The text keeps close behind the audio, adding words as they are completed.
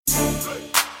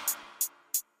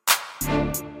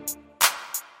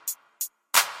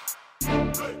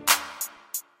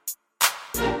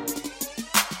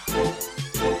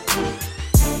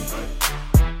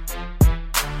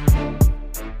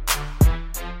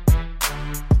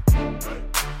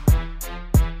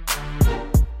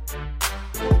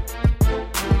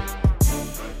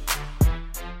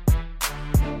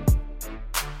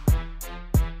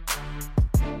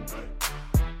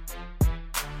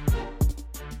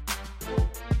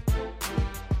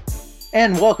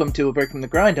And welcome to A Break from the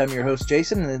Grind. I'm your host,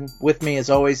 Jason, and with me, as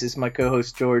always, is my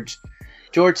co-host, George.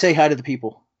 George, say hi to the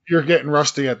people. You're getting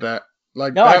rusty at that.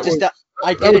 Like No, that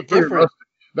I did it different.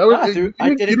 I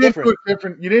did it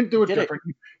different. You didn't do it different.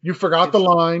 You forgot the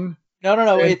line. No.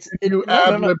 You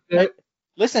ad-libbed it.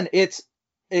 Listen, it's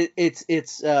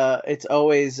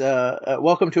always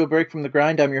welcome to A Break from the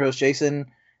Grind. I'm your host, Jason,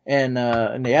 and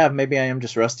yeah, maybe I am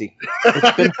just rusty.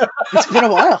 It's been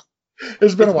a while.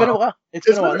 It's been a while. It's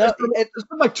been a while. No, it's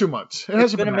been like 2 months.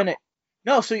 It's been a minute.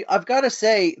 No, so I've got to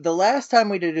say, the last time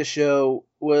we did a show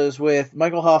was with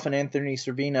Michael Hoff and Anthony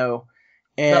Servino,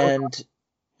 and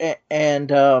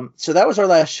so that was our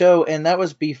last show, and that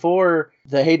was before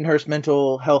the Haydenhurst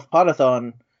Mental Health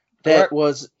Podathon. That Correct.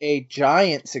 Was a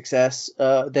giant success.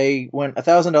 They went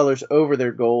 $1,000 over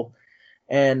their goal,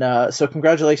 and so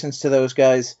congratulations to those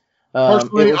guys.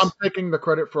 Personally, I'm taking the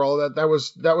credit for all of that.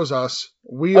 That was us.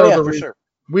 We are sure.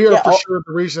 We are for sure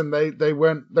the reason they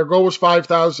went. Their goal was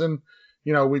 5,000.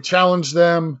 You know, we challenged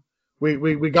them.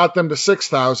 We got them to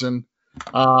 6,000.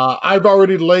 I've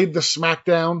already laid the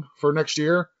smackdown for next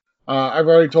year. I've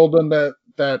already told them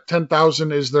that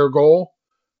 10,000 is their goal,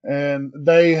 and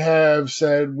they have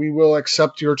said we will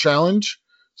accept your challenge.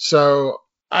 So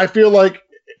I feel like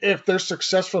if they're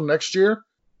successful next year,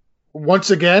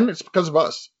 once again, it's because of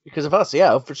us. Because of us,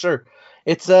 yeah, for sure.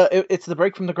 It's the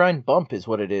Break from the Grind bump is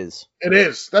what it is. It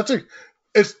is.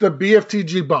 It's the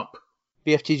BFTG bump.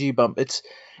 BFTG bump. It's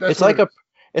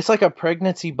like a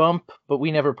pregnancy bump, but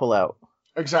we never pull out.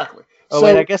 Exactly. Oh, so,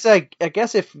 wait, I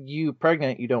guess if you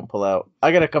pregnant, you don't pull out.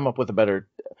 I got to come up with a better.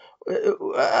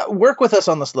 Work with us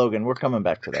on the slogan. We're coming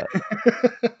back to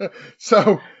that.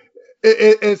 So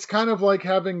it's kind of like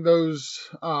having those.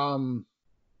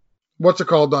 What's it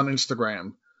called on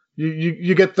Instagram?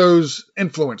 You get those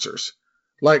influencers.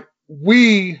 Like,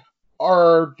 we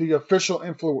are the official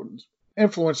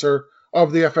influencer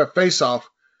of the FF Face-Off,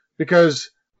 because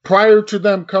prior to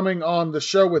them coming on the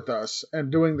show with us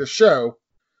and doing the show,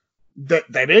 they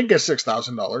didn't get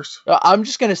 $6,000. I'm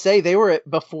just gonna say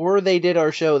before they did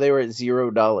our show, they were at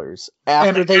 $0.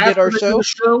 After they did our show,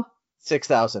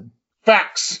 6,000.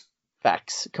 Facts.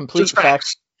 Complete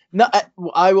facts. No,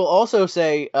 I will also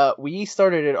say we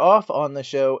started it off on the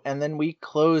show, and then we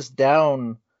closed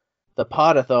down the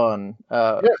Podathon.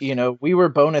 Yes. You know, we were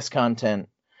bonus content.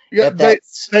 Yeah, they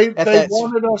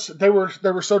wanted us. They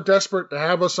were so desperate to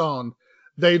have us on.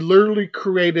 They literally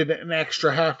created an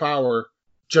extra half hour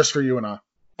just for you and I.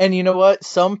 And you know what?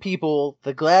 Some people,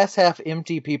 the glass half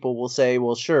empty people, will say,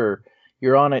 "Well, sure,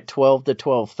 you're on at 12 to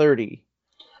 12:30."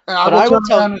 But I will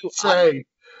tell you,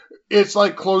 it's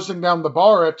like closing down the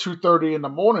bar at 2:30 in the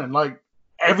morning. Like,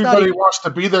 everybody wants to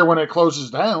be there when it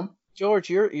closes down. George,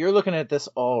 you're looking at this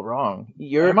all wrong.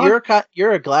 You're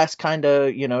a glass kind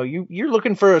of, you know, you're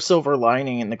looking for a silver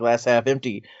lining in the glass half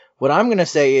empty. What I'm going to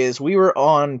say is we were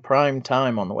on prime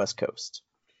time on the West Coast.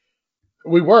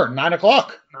 We were 9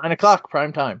 o'clock. 9 o'clock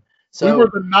prime time. So we were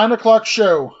the 9 o'clock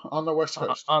show on the West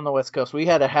Coast. On the West Coast, we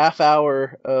had a half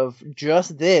hour of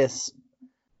just this.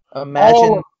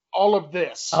 Imagine. All of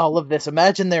this.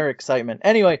 Imagine their excitement.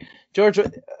 Anyway, George,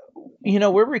 you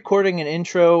know, we're recording an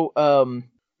intro.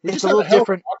 It's a little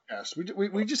different.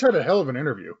 Podcast. We just had a hell of an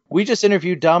interview. We just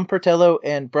interviewed Dom Pertello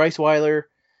and Bryce Weiler.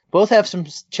 Both have some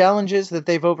challenges that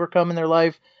they've overcome in their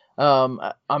life. I'm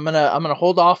gonna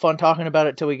hold off on talking about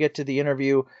it till we get to the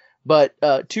interview. But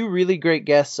two really great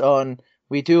guests on.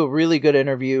 We do a really good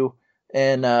interview,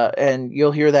 and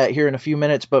you'll hear that here in a few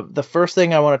minutes. But the first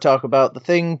thing I want to talk about, the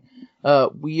thing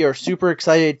we are super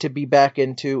excited to be back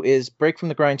into, is Break from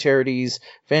the Grind charities,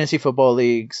 fantasy football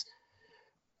leagues,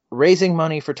 raising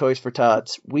money for Toys for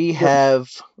Tots. We're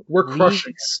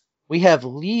crushing. We have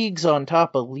leagues on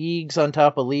top of leagues on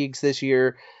top of leagues this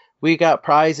year. We got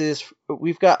prizes.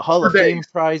 We've got Hall of Fame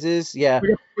prizes. Yeah,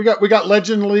 we got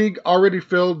Legend League already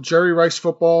filled. Jerry Rice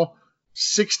football,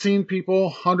 16 people,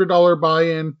 $100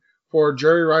 buy-in for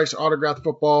Jerry Rice autographed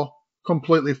football,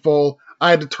 completely full. I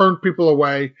had to turn people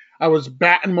away. I was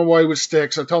batting my way with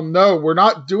sticks. I told them, no, we're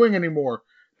not doing anymore.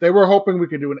 They were hoping we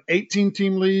could do an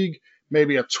 18-team league,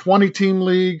 maybe a 20-team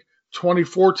league,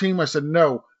 24-team. I said,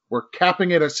 no, we're capping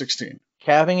it at 16.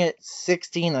 Capping it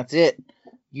 16, that's it.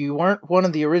 You weren't one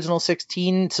of the original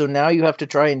 16, so now you have to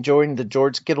try and join the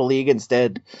George Kittle League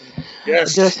instead.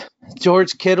 Yes. Just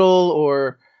George Kittle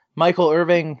or Michael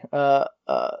Irving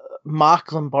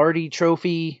mock Lombardi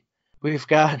trophy. We've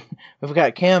got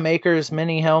Cam Akers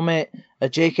mini helmet, a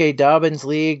J.K. Dobbins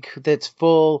league that's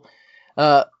full,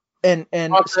 and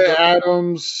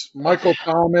Adams, Michael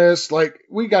Thomas, like,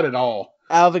 we got it all.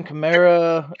 Alvin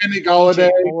Kamara, Kenny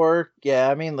Golladay. Yeah,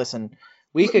 I mean, listen,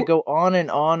 we could go on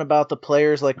and on about the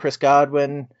players like Chris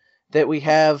Godwin, that we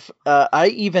have. I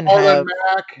even Marlon have,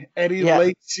 Mack, Eddie yeah.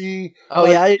 Lacy. Oh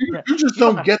Like yeah, you just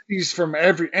don't get these from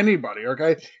anybody.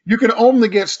 Okay, you can only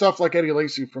get stuff like Eddie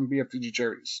Lacy from BFTG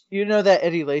Charities. you know that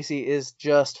Eddie Lacy is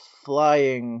just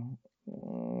flying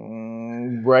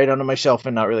right onto my shelf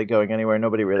and not really going anywhere.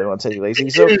 Nobody really wants Eddie Lacy.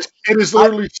 So It is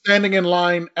literally standing in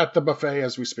line at the buffet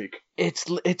as we speak.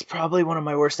 it's probably one of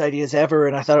my worst ideas ever,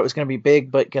 and I thought it was going to be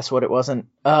big, but guess what? It wasn't.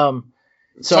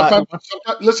 Sometimes,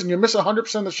 listen, you miss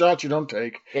 100% of the shots you don't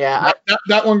take. Yeah,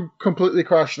 that one completely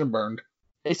crashed and burned.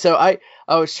 So I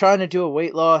was trying to do a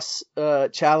weight loss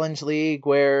challenge league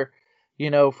where,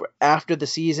 after the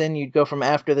season, you'd go from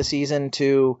after the season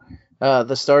to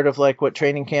the start of like what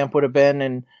training camp would have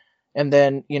been, and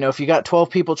then if you got 12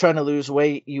 people trying to lose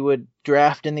weight, you would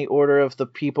draft in the order of the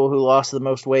people who lost the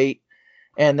most weight,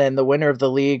 and then the winner of the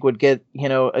league would get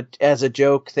as a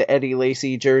joke the Eddie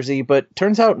Lacy jersey. But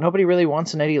turns out nobody really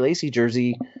wants an Eddie Lacy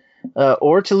jersey.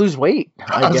 Or to lose weight,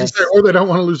 I was guess. Say, or they don't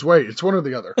want to lose weight. It's one or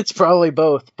the other. It's probably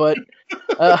both. But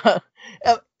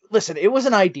listen, it was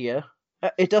an idea.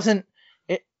 It doesn't.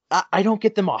 I don't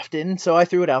get them often, so I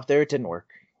threw it out there. It didn't work.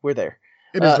 We're there.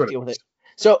 It is what it is.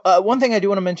 So one thing I do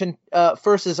want to mention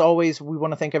first, as always, we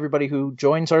want to thank everybody who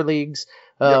joins our leagues.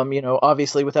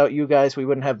 Obviously, without you guys, we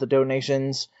wouldn't have the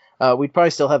donations. We'd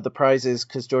probably still have the prizes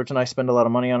because George and I spend a lot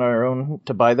of money on our own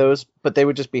to buy those, but they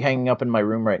would just be hanging up in my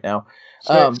room right now.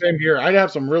 Same here. I'd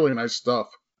have some really nice stuff.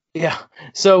 Yeah.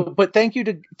 So, but thank you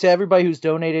to everybody who's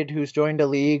donated, who's joined a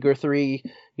league or three.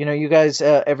 You guys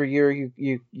every year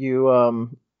you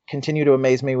continue to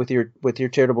amaze me with your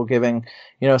charitable giving.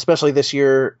 Especially this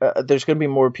year, there's going to be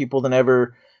more people than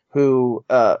ever who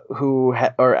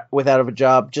are without a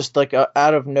job, just like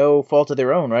out of no fault of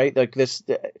their own, right? Like this,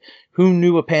 who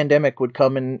knew a pandemic would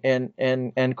come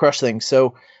and crush things?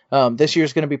 So this year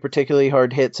is going to be particularly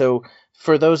hard hit. So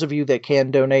for those of you that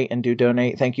can donate and do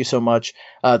donate, thank you so much.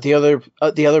 The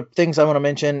other things I want to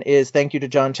mention is thank you to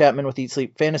John Chapman with Eat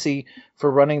Sleep Fantasy for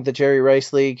running the Jerry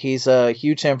Rice League. He's a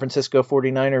huge San Francisco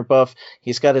 49er buff.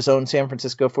 He's got his own San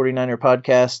Francisco 49er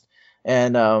podcast.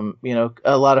 And,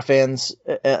 a lot of fans,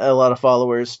 a lot of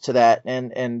followers to that.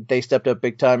 And they stepped up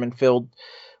big time and filled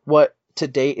what to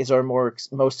date is our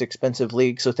most expensive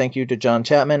league. So thank you to John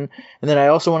Chapman. And then I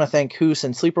also want to thank Hoos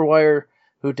and Sleeper Wire,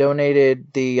 who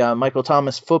donated the Michael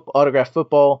Thomas autographed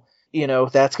football.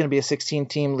 That's going to be a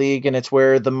 16-team league, and it's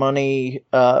where the money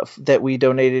that we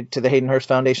donated to the Hayden Hurst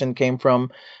Foundation came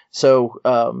from. So,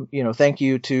 thank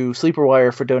you to Sleeper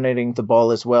Wire for donating the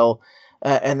ball as well.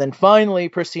 And then finally,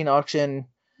 Pristine Auction,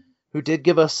 who did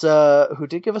give us a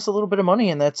little bit of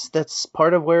money, and that's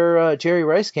part of where Jerry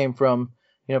Rice came from.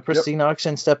 Pristine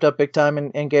Auction stepped up big time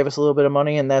and gave us a little bit of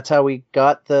money, and that's how we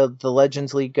got the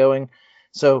Legends League going.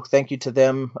 So thank you to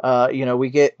them. We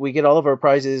get all of our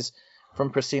prizes from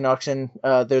Pristine Auction.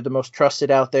 They're the most trusted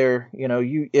out there.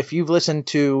 If you've listened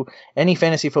to any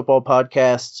fantasy football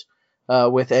podcasts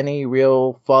with any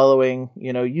real following,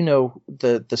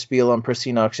 the spiel on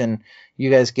Pristine Auction. You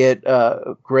guys get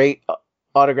great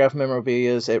autographed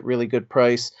memorabilia at really good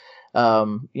price.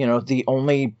 The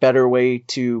only better way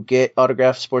to get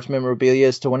autographed sports memorabilia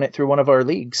is to win it through one of our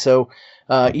leagues. So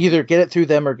either get it through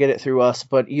them or get it through us,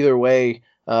 but either way,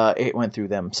 it went through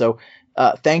them. So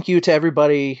thank you to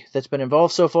everybody that's been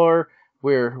involved so far.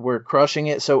 We're crushing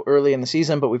it so early in the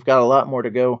season, but we've got a lot more to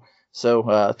go.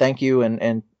 So thank you.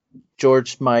 And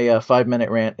George, my 5-minute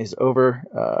rant is over.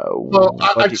 Well,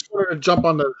 I just wanted to jump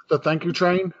on the thank you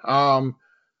train.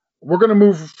 We're going to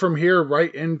move from here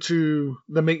right into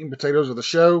the meat and potatoes of the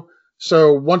show.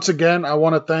 So once again, I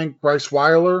want to thank Bryce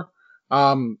Weiler.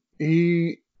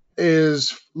 He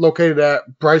is located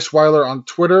at Bryce Weiler on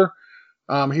Twitter.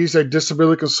 He's a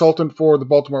disability consultant for the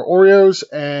Baltimore Orioles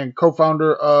and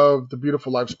co-founder of the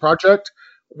Beautiful Lives Project.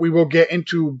 We will get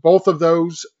into both of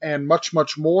those and much,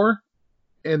 much more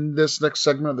in this next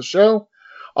segment of the show.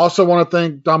 Also want to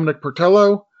thank Dominic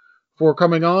Portello for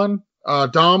coming on.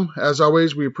 Dom, as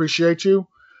always, we appreciate you.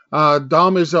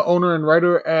 Dom is the owner and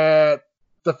writer at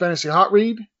the Fantasy Hot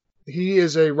Read. He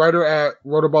is a writer at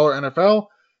Rotoballer NFL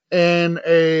and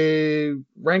a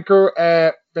ranker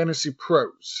at Fantasy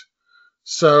Pros.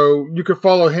 So you can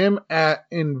follow him at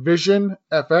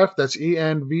EnvisionFF. That's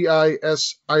ENVISIONFF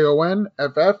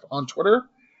on Twitter.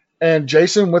 And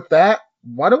Jason, with that,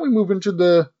 why don't we move into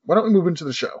the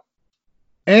show?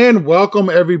 And welcome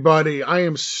everybody. I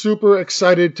am super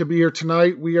excited to be here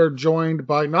tonight. We are joined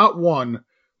by not one,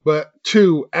 but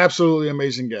two absolutely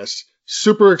amazing guests.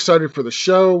 Super excited for the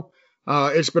show.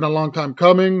 It's been a long time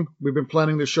coming. We've been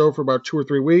planning the show for about 2 or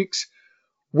 3 weeks.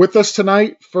 With us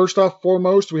tonight, first off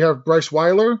foremost, we have Bryce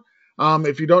Weiler.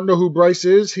 If you don't know who Bryce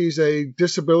is, he's a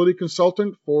disability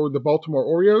consultant for the Baltimore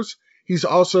Orioles. He's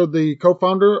also the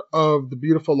co-founder of the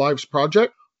Beautiful Lives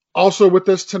Project. Also with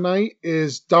us tonight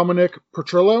is Dominic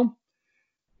Petrillo.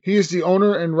 He is the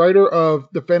owner and writer of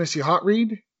the Fantasy Hot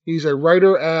Read. He's a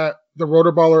writer at the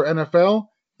Rotoballer NFL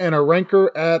and a ranker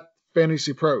at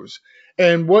Fantasy Pros.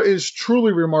 And what is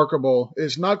truly remarkable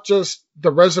is not just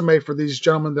the resume for these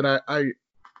gentlemen that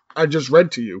I just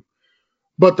read to you,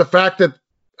 but the fact that,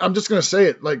 I'm just going to say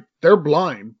it, like, they're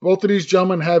blind. Both of these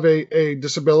gentlemen have a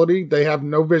disability. They have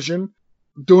no vision.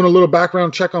 Doing a little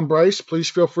background check on Bryce, please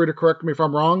feel free to correct me if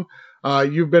I'm wrong.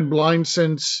 You've been blind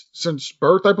since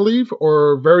birth, I believe,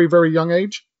 or very, very young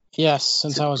age? Yes,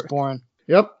 since I was born.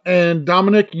 Yep. And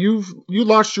Dominic, you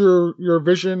lost your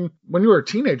vision when you were a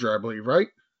teenager, I believe, right?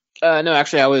 No,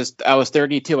 actually, I was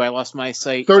 32. I lost my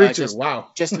sight. 32.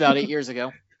 Wow. Just about 8 years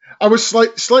ago. I was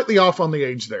slightly off on the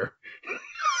age there.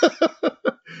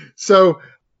 So,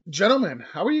 gentlemen,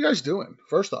 how are you guys doing?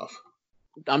 First off,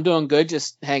 I'm doing good,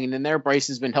 just hanging in there. Bryce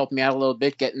has been helping me out a little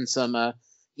bit, getting some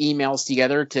emails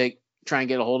together to try and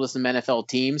get a hold of some NFL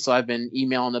teams. So I've been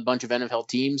emailing a bunch of NFL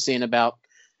teams, saying about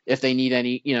if they need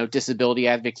any, disability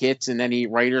advocates and any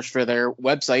writers for their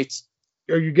websites.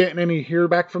 Are you getting any hear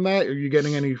back from that? Are you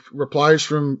getting any replies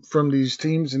from these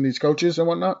teams and these coaches and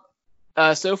whatnot?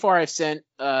 So far, I've sent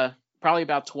probably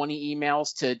about 20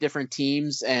 emails to different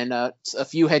teams and a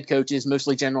few head coaches,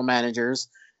 mostly general managers.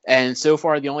 And so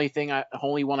far, the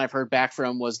only one I've heard back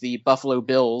from was the Buffalo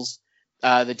Bills.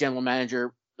 The general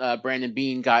manager, Brandon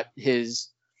Beane, had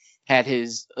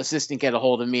his assistant get a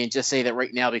hold of me and just say that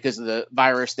right now, because of the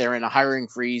virus, they're in a hiring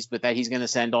freeze, but that he's going to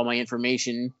send all my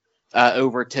information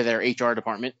over to their HR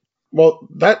department. Well,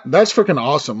 that's freaking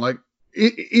awesome. Like,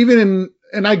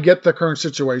 and I get the current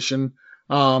situation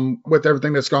with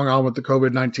everything that's going on with the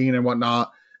COVID-19 and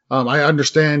whatnot. I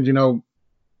understand,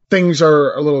 things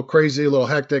are a little crazy, a little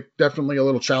hectic, definitely a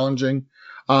little challenging.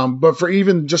 But for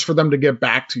them to get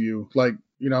back to you, like,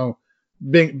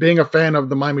 being a fan of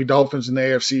the Miami Dolphins in the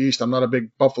AFC East, I'm not a big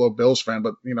Buffalo Bills fan,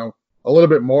 but, a little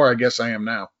bit more, I guess I am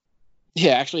now.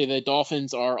 Yeah, actually, the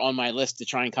Dolphins are on my list to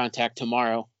try and contact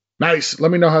tomorrow. Nice.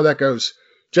 Let me know how that goes.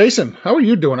 Jason, how are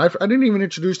you doing? I didn't even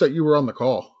introduce that you were on the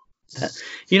call.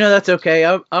 That's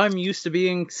okay. I'm used to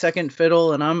being second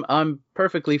fiddle, and I'm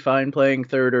perfectly fine playing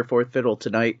third or fourth fiddle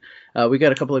tonight. We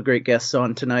got a couple of great guests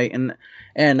on tonight,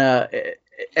 and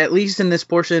at least in this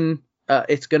portion,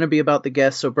 it's going to be about the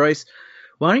guests. So Bryce,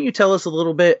 why don't you tell us a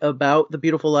little bit about the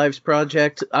Beautiful Lives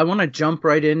Project? I want to jump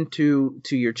right into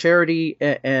your charity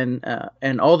and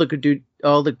all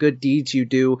the good deeds you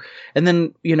do, and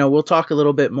then we'll talk a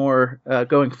little bit more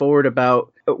going forward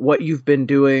about what you've been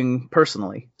doing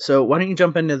personally. So why don't you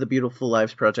jump into the Beautiful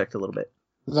Lives Project a little bit?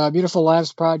 The Beautiful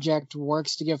Lives Project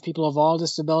works to give people of all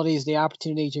disabilities the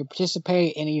opportunity to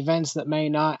participate in events that may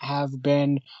not have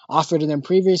been offered to them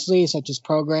previously, such as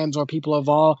programs where people of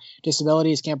all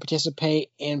disabilities can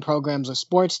participate in programs with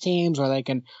sports teams, where they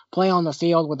can play on the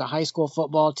field with a high school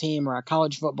football team or a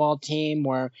college football team,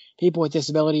 where people with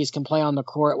disabilities can play on the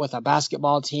court with a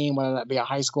basketball team, whether that be a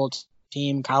high school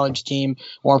team, college team,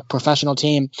 or professional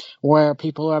team, where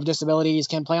people who have disabilities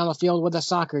can play on the field with a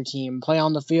soccer team, play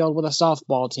on the field with a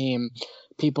softball team.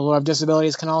 People who have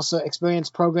disabilities can also experience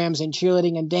programs in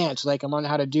cheerleading and dance, so they can learn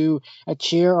how to do a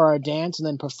cheer or a dance and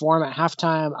then perform at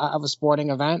halftime of a sporting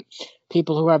event.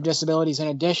 People who have disabilities, in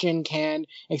addition, can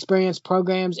experience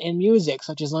programs in music,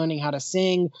 such as learning how to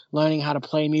sing, learning how to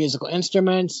play musical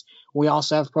instruments. We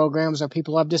also have programs where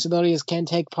people who have disabilities can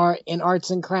take part in arts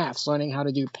and crafts, learning how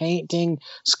to do painting,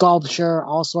 sculpture,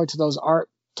 all sorts of those art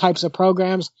types of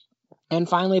programs. And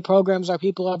finally, programs where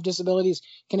people who have disabilities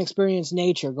can experience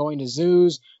nature, going to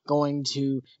zoos, going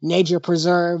to nature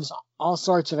preserves, all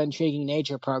sorts of intriguing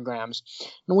nature programs.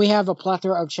 And we have a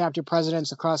plethora of chapter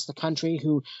presidents across the country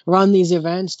who run these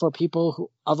events for people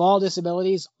of all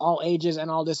disabilities, all ages and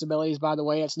all disabilities. By the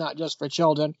way, it's not just for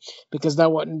children, because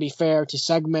that wouldn't be fair to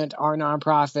segment our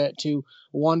nonprofit to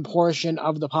one portion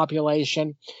of the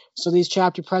population. So these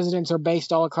chapter presidents are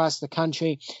based all across the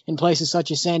country in places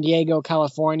such as San Diego,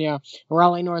 California,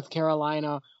 Raleigh, North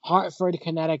Carolina, Hartford,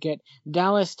 Connecticut,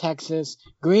 Dallas, Texas,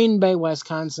 Green Bay,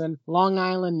 Wisconsin, Long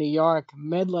Island, New York,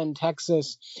 Midland,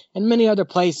 Texas, and many other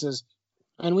places.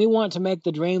 And we want to make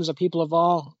the dreams of people of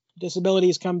all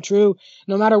disabilities come true,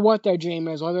 no matter what their dream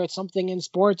is, whether it's something in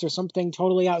sports or something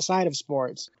totally outside of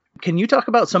sports. Can you talk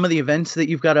about some of the events that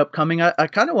you've got upcoming? I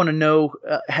kind of want to know,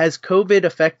 has COVID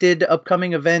affected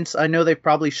upcoming events? I know they've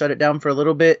probably shut it down for a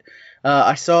little bit.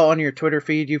 I saw on your Twitter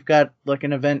feed you've got like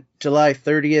an event July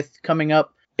 30th coming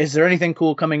up. Is there anything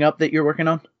cool coming up that you're working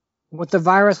on? With the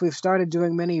virus, we've started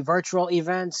doing many virtual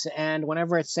events, and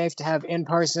whenever it's safe to have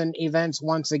in-person events,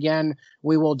 once again,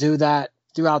 we will do that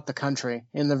throughout the country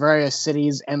in the various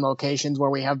cities and locations where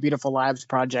we have Beautiful Lives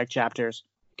Project chapters.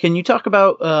 Can you talk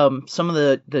about some of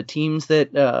the teams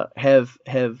that have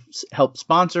helped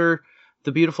sponsor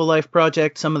the Beautiful Life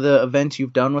Project, some of the events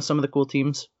you've done with some of the cool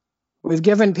teams? We've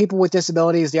given people with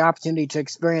disabilities the opportunity to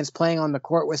experience playing on the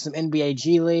court with some NBA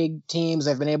G League teams.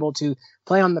 They've been able to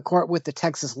play on the court with the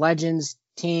Texas Legends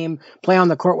team, play on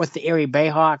the court with the Erie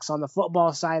Bayhawks on the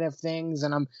football side of things.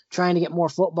 And I'm trying to get more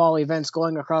football events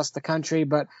going across the country,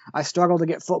 but I struggle to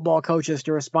get football coaches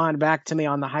to respond back to me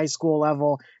on the high school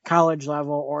level, college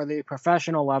level, or the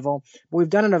professional level. But we've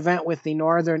done an event with the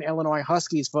Northern Illinois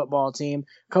Huskies football team,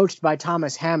 coached by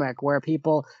Thomas Hammock, where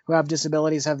people who have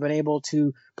disabilities have been able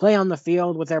to play on the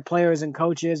field with their players and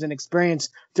coaches and experience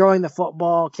throwing the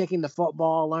football, kicking the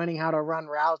football, learning how to run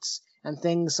routes and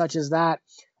things such as that.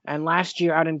 And last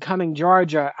year out in Cumming,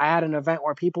 Georgia, I had an event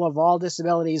where people of all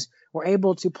disabilities were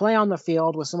able to play on the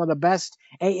field with some of the best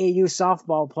AAU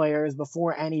softball players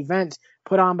before an event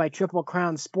put on by Triple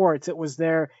Crown Sports. It was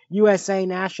their USA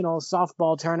National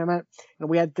Softball Tournament, and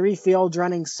we had 3 fields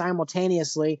running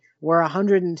simultaneously where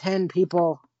 110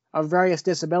 people of various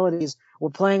disabilities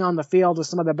were playing on the field with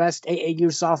some of the best AAU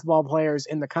softball players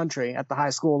in the country at the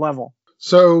high school level.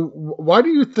 So why do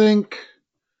you think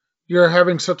you're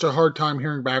having such a hard time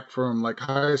hearing back from like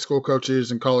high school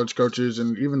coaches and college coaches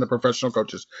and even the professional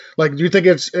coaches? Like, do you think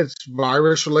it's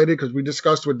virus related? Because we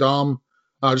discussed with Dom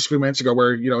just a few minutes ago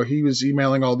where, he was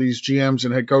emailing all these GMs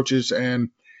and head coaches,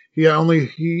 and he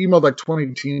emailed like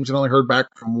 20 teams and only heard back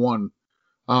from 1.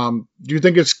 Do you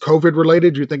think it's COVID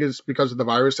related? Do you think it's because of the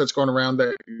virus that's going around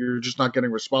that you're just not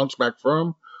getting response back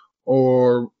from?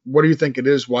 Or what do you think it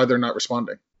is, why they're not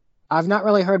responding? I've not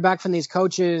really heard back from these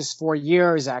coaches for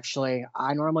years, actually.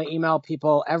 I normally email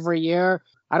people every year.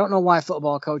 I don't know why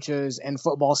football coaches and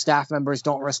football staff members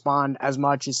don't respond as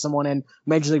much as someone in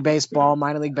Major League Baseball,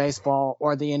 Minor League Baseball,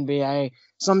 or the NBA.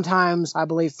 Sometimes I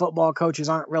believe football coaches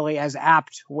aren't really as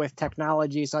apt with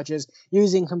technology, such as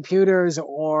using computers,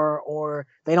 or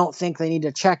they don't think they need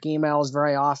to check emails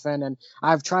very often. And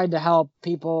I've tried to help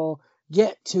people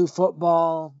get to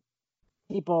football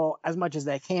people as much as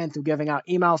they can through giving out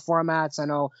email formats. I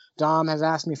know Dom has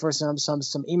asked me for some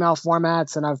email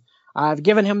formats, and I've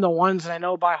given him the ones that I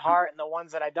know by heart and the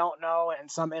ones that I don't know.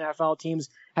 And some NFL teams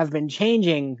have been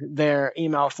changing their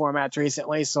email formats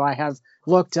recently, so I have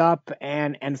looked up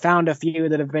and found a few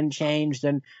that have been changed,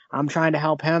 and I'm trying to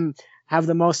help him have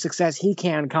the most success he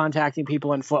can contacting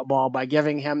people in football by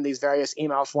giving him these various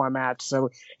email formats so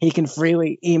he can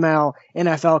freely email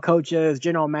NFL coaches,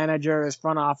 general managers,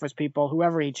 front office people,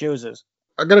 whoever he chooses.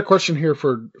 I got a question here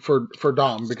for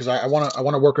Dom, because I want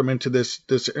to work him into this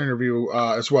interview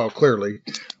as well. Clearly,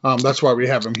 that's why we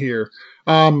have him here.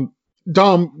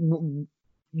 Dom,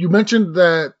 you mentioned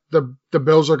that the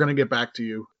Bills are going to get back to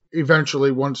you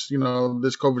eventually once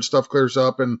this COVID stuff clears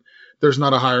up and there's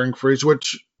not a hiring freeze,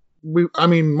 which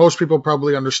most people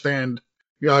probably understand,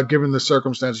 given the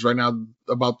circumstances right now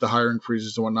about the hiring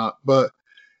freezes and whatnot. But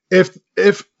if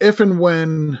and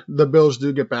when the Bills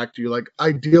do get back to you, like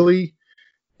ideally,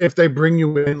 if they bring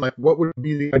you in, like what would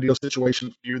be the ideal situation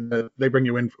for you that they bring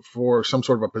you in for some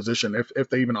sort of a position, if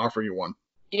they even offer you one?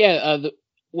 Yeah,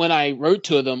 when I wrote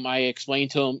to them, I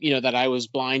explained to them, that I was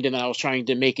blind and that I was trying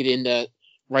to make it in the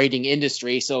writing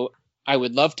industry. So I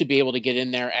would love to be able to get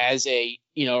in there as a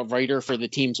writer for the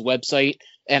team's website.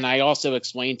 And I also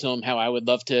explained to them how I would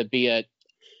love to be a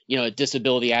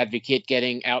disability advocate,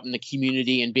 getting out in the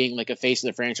community and being like a face of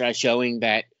the franchise, showing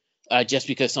that just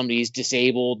because somebody's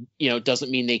disabled,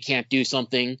 doesn't mean they can't do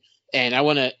something. And I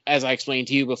want to, as I explained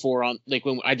to you before, on like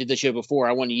when I did the show before,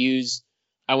 I want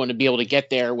to be able to get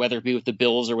there, whether it be with the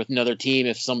Bills or with another team,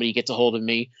 if somebody gets a hold of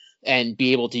me, and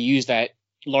be able to use that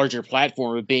larger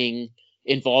platform of being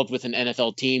involved with an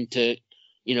NFL team to,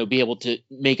 be able to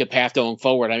make a path going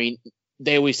forward. I mean,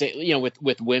 they always say,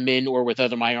 with women or with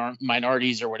other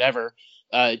minorities or whatever,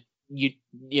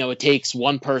 it takes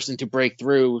one person to break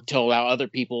through to allow other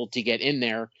people to get in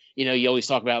there. You always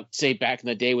talk about, say, back in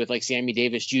the day with like Sammy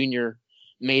Davis Jr.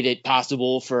 made it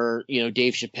possible for,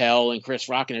 Dave Chappelle and Chris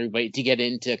Rock and everybody to get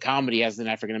into comedy as an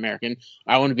African American.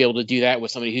 I want to be able to do that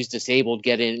with somebody who's disabled,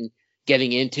 getting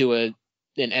into an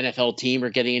NFL team or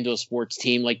getting into a sports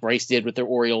team like Bryce did with the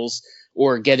Orioles,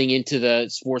 or getting into the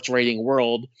sports writing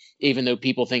world, even though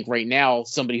people think right now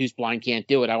somebody who's blind can't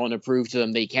do it. I want to prove to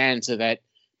them they can, so that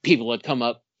people that come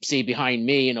up, say, behind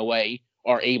me in a way,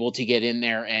 are able to get in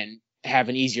there and have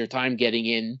an easier time getting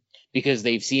in because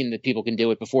they've seen that people can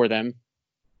do it before them.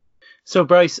 So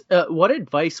Bryce, what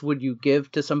advice would you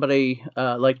give to somebody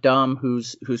like Dom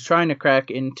who's trying to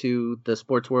crack into the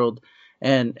sports world,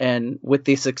 and with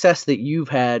the success that you've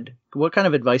had What kind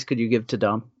of advice could you give to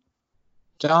Dom?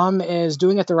 Dom is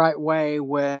doing it the right way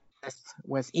with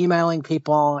emailing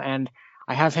people, and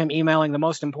I have him emailing the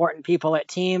most important people at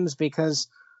teams, because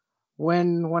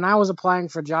when I was applying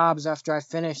for jobs after I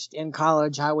finished in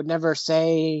college, I would never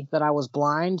say that I was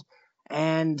blind,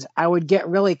 and I would get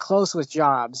really close with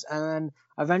jobs, and then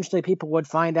eventually people would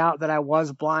find out that I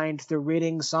was blind through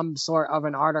reading some sort of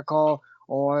an article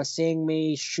or seeing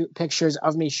me shoot pictures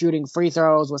of me shooting free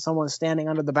throws with someone standing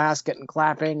under the basket and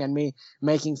clapping and me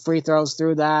making free throws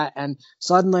through that. And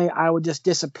suddenly I would just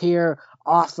disappear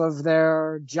off of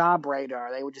their job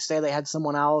radar. They would just say they had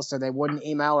someone else, or they wouldn't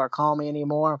email or call me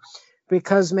anymore,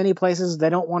 because many places, they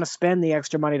don't want to spend the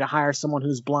extra money to hire someone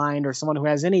who's blind or someone who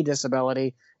has any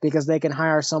disability, because they can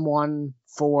hire someone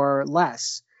for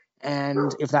less.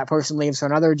 And if that person leaves for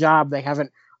another job, they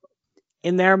haven't,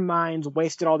 in their minds,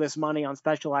 wasted all this money on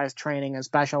specialized training and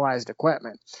specialized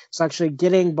equipment. So actually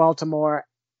getting Baltimore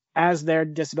as their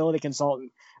disability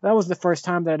consultant, that was the first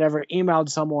time that I'd ever emailed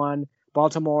someone,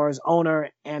 Baltimore's owner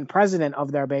and president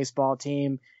of their baseball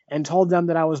team, and told them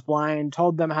that I was blind,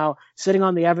 told them how sitting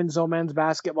on the Evansville men's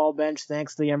basketball bench,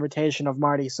 thanks to the invitation of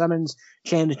Marty Simmons,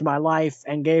 changed my life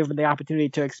and gave me the opportunity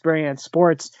to experience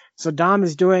sports. So Dom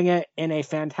is doing it in a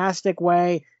fantastic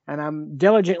way, and I'm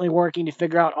diligently working to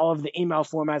figure out all of the email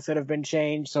formats that have been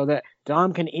changed so that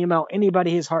Dom can email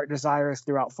anybody his heart desires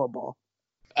throughout football.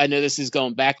 I know this is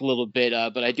going back a little bit,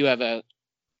 but I do have a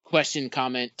question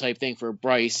comment type thing for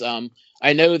Bryce.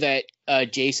 I know that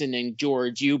Jason and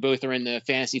George, you both are in the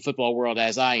fantasy football world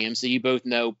as I am, so you both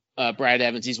know Brad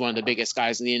Evans. He's one of the biggest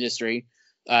guys in the industry.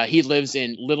 He lives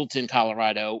in Littleton,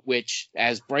 Colorado, which,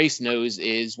 as Bryce knows,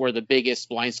 is where the biggest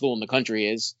blind school in the country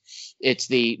is. It's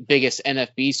the biggest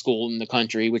NFB school in the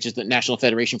country, which is the National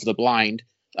Federation for the Blind.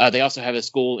 They also have a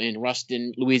school in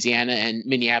Ruston, Louisiana, and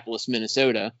Minneapolis,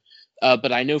 Minnesota.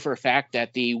 But I know for a fact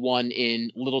that the one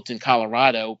in Littleton,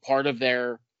 Colorado, part of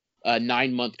their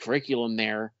 9-month curriculum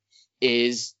there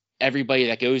is everybody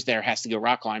that goes there has to go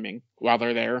rock climbing while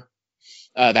they're there.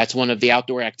 That's one of the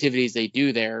outdoor activities they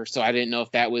do there. So I didn't know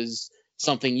if that was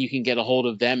something you can get a hold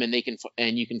of them, and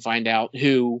you can find out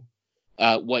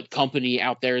what company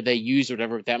out there they use or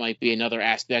whatever. If that might be another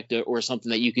aspect or something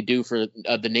that you could do for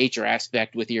the nature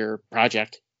aspect with your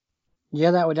project.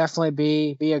 Yeah, that would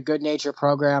definitely be a good nature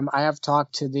program. I have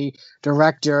talked to the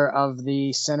director of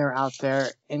the center out there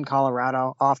in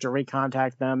Colorado. I'll have to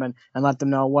recontact them and let them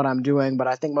know what I'm doing. But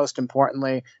I think most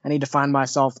importantly, I need to find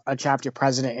myself a chapter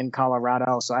president in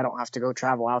Colorado so I don't have to go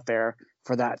travel out there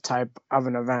for that type of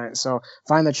an event. So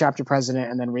find the chapter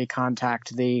president and then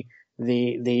recontact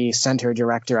the center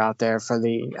director out there for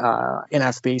the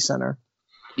NFB center.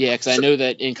 Yeah, because I know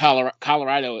that in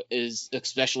Colorado is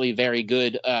especially very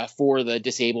good for the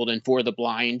disabled and for the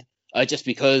blind, just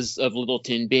because of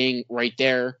Littleton being right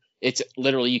there. It's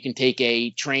literally, you can take a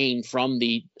train from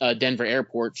the Denver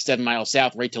airport 7 miles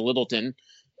south right to Littleton,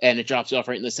 and it drops you off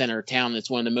right in the center of town. It's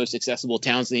one of the most accessible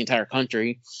towns in the entire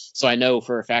country. So I know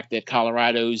for a fact that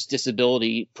Colorado's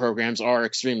disability programs are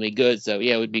extremely good. So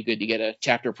yeah, it would be good to get a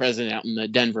chapter president out in the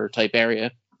Denver type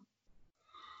area.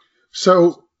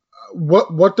 So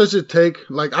what does it take?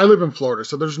 Like, I live in Florida,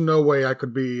 so there's no way I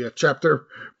could be a chapter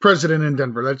president in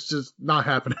Denver. That's just not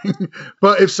happening.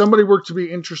 But if somebody were to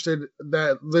be interested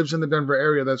that lives in the Denver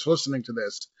area that's listening to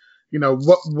this,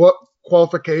 what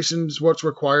qualifications, what's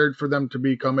required for them to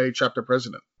become a chapter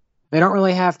president? They don't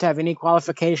really have to have any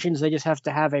qualifications. They just have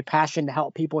to have a passion to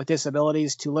help people with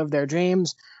disabilities to live their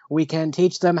dreams. We can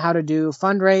teach them how to do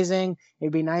fundraising.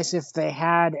 It'd be nice if they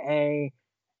had a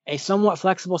somewhat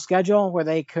flexible schedule where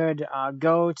they could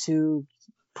go to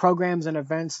programs and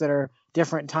events that are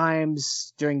different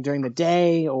times during the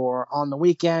day or on the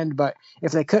weekend. But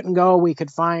if they couldn't go, we could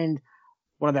find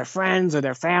one of their friends or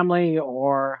their family,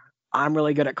 or I'm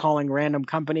really good at calling random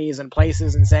companies and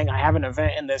places and saying, I have an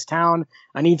event in this town.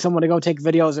 I need someone to go take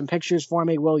videos and pictures for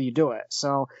me. Will you do it?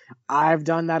 So I've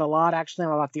done that a lot. Actually,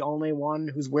 I'm about the only one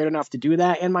who's weird enough to do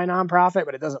that in my nonprofit,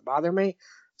 but it doesn't bother me.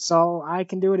 So I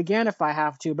can do it again if I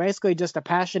have to. Basically just a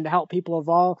passion to help people of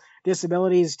all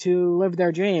disabilities to live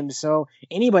their dreams. So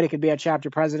anybody could be a chapter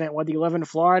president, whether you live in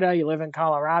Florida, you live in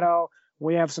Colorado.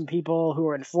 We have some people who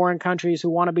are in foreign countries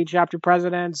who want to be chapter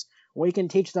presidents. We can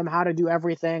teach them how to do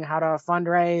everything, how to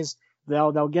fundraise.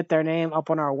 They'll get their name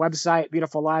up on our website,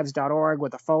 beautifullives.org,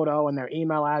 with a photo and their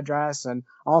email address and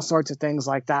all sorts of things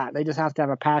like that. They just have to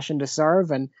have a passion to serve,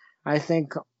 and I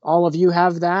think all of you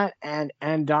have that, and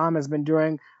Dom has been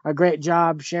doing a great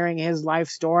job sharing his life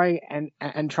story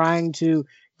and trying to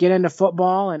get into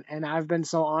football, and I've been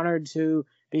so honored to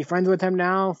be friends with him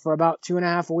now for about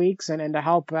 2.5 weeks and to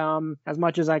help as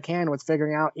much as I can with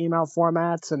figuring out email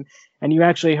formats. And you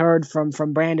actually heard from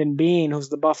Brandon Beane, who's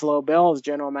the Buffalo Bills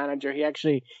general manager. He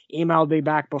actually emailed me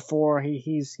back before.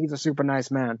 He's a super nice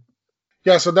man.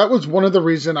 Yeah, so that was one of the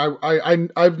reason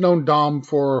I've known Dom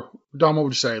for, Dom, what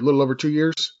would you say, a little over 2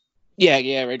 years?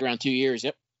 Yeah, right around 2 years.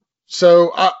 Yep.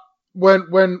 So when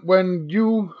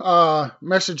you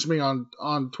messaged me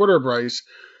on Twitter, Bryce,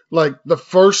 like the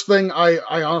first thing I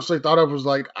honestly thought of was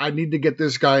like, I need to get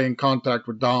this guy in contact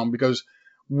with Dom, because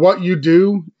what you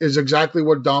do is exactly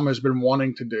what Dom has been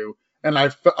wanting to do, and I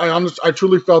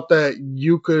truly felt that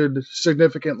you could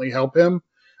significantly help him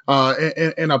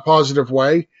in a positive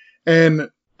way. And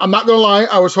I'm not gonna lie,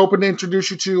 I was hoping to introduce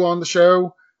you to on the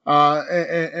show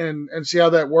and see how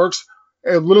that works.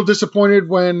 A little disappointed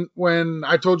when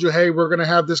I told you, hey, we're gonna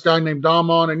have this guy named Dom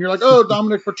on, and you're like, oh,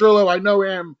 Dominic Petrillo, I know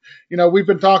him. We've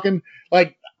been talking.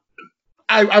 Like,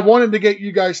 I wanted to get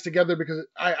you guys together because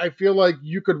I feel like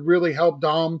you could really help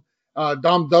Dom.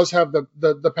 Dom does have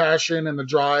the passion and the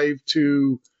drive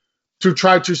to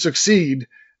try to succeed.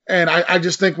 And I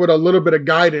just think with a little bit of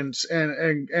guidance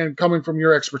and coming from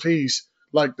your expertise,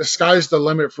 like the sky's the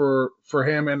limit for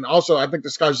him. And also I think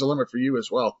the sky's the limit for you as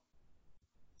well.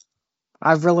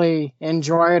 I've really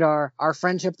enjoyed our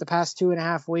friendship the past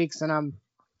 2.5 weeks, and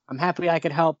I'm happy I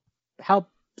could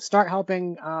start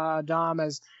helping Dom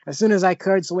as soon as I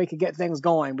could so we could get things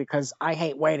going, because I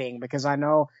hate waiting, because I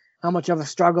know how much of a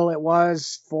struggle it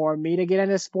was for me to get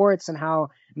into sports and how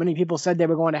many people said they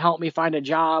were going to help me find a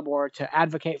job or to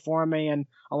advocate for me. And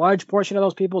a large portion of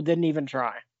those people didn't even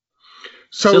try.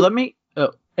 So let me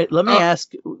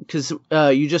ask, because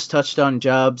you just touched on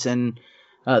jobs, and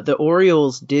the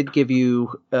Orioles did give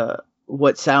you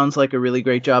what sounds like a really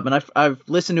great job. And I've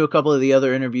listened to a couple of the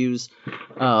other interviews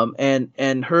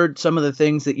and heard some of the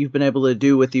things that you've been able to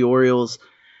do with the Orioles.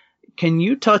 Can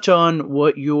you touch on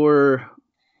what you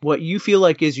feel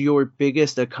like is your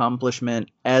biggest accomplishment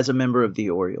as a member of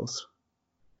the Orioles?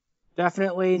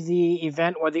 Definitely the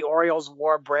event where the Orioles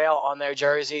wore Braille on their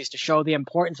jerseys to show the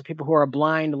importance of people who are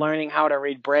blind learning how to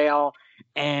read Braille,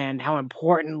 and how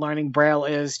important learning Braille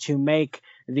is to make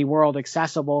the world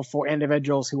accessible for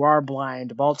individuals who are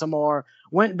blind. Baltimore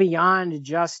went beyond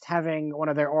just having one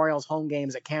of their Orioles home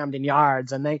games at Camden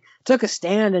Yards, and they took a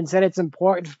stand and said it's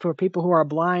important for people who are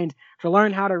blind to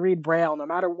learn how to read Braille, no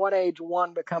matter what age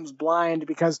one becomes blind,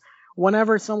 because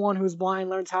whenever someone who's blind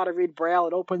learns how to read Braille,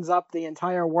 it opens up the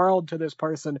entire world to this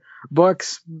person.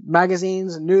 Books,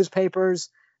 magazines, newspapers,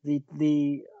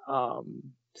 the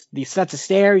sets of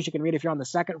stairs you can read if you're on the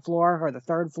second floor or the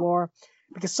third floor.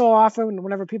 Because so often,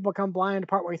 whenever people become blind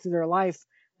partway through their life,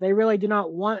 they really do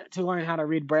not want to learn how to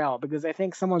read Braille, because they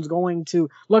think someone's going to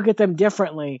look at them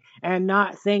differently and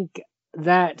not think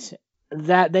that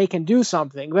they can do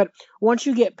something. But once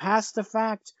you get past the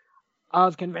fact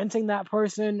of convincing that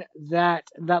person that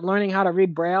learning how to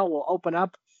read Braille will open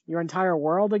up your entire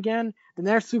world again, then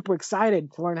they're super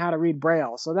excited to learn how to read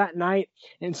Braille. So that night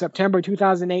in September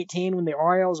 2018, when the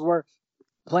Orioles were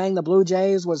playing the Blue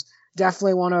Jays, was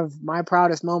definitely one of my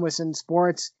proudest moments in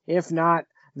sports, if not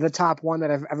the top one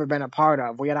that I've ever been a part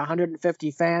of. We had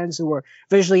 150 fans who were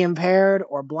visually impaired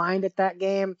or blind at that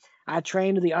game. I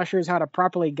trained the ushers how to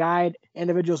properly guide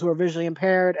individuals who are visually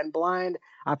impaired and blind.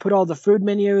 I put all the food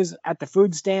menus at the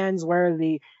food stands where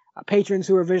the patrons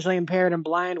who were visually impaired and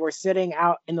blind were sitting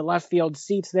out in the left field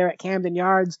seats there at Camden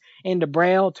Yards into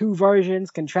Braille, 2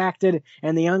 versions, contracted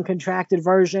and the uncontracted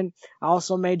version. I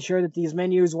also made sure that these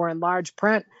menus were in large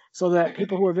print so that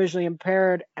people who were visually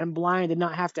impaired and blind did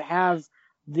not have to have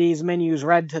these menus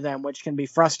read to them, which can be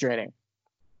frustrating.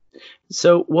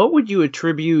 So what would you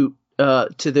attribute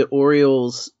to the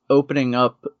Orioles opening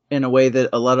up in a way that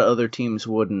a lot of other teams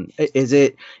wouldn't? Is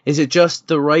it just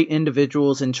the right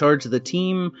individuals in charge of the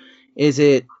team? Is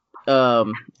it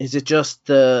just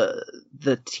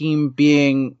the team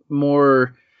being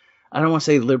more, I don't want to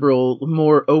say liberal,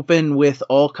 more open with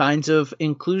all kinds of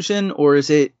inclusion, or is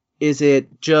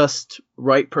it just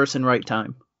right person, right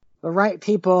time? The right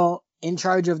people in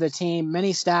charge of the team,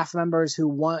 many staff members who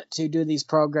want to do these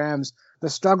programs.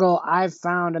 The struggle I've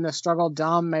found, and the struggle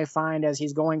Dom may find as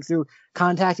he's going through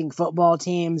contacting football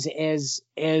teams, is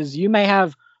you may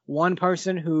have one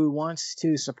person who wants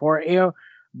to support you,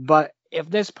 but if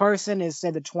this person is,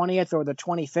 say, the 20th or the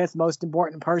 25th most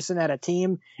important person at a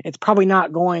team, it's probably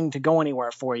not going to go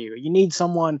anywhere for you. You need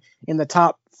someone in the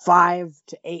top 5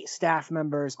 to 8 staff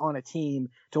members on a team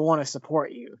to want to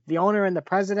support you. The owner and the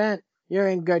president, you're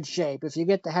in good shape. If you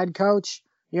get the head coach,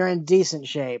 you're in decent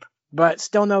shape, but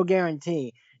still no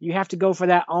guarantee. You have to go for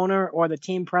that owner or the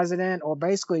team president, or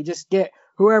basically just get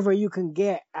whoever you can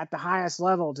get at the highest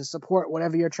level to support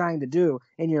whatever you're trying to do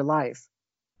in your life.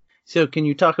 So can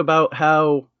you talk about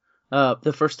how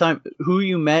the first time who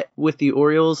you met with the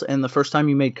Orioles and the first time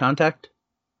you made contact?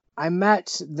 I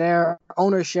met their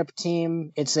ownership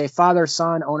team. It's a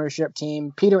father-son ownership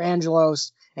team, Peter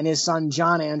Angelos and his son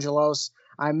John Angelos.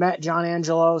 I met John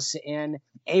Angelos in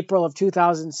April of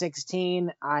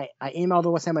 2016. I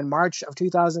emailed with him in March of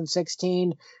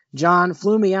 2016. John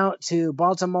flew me out to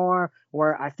Baltimore,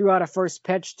 where I threw out a first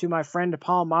pitch to my friend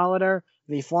Paul Molitor,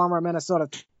 the former Minnesota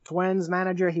Twins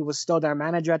manager. He was still their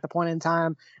manager at the point in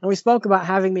time. And we spoke about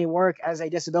having me work as a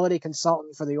disability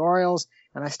consultant for the Orioles,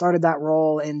 and I started that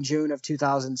role in June of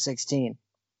 2016.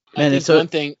 I think one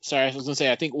thing, sorry, I was going to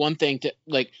say, I think one thing to,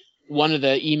 like, one of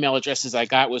the email addresses I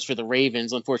got was for the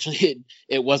Ravens. Unfortunately,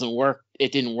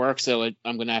 it didn't work. So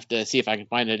I'm going to have to see if I can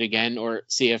find it again, or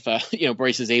see if,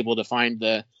 Bryce is able to find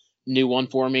the new one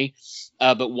for me.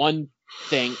 But one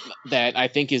thing that I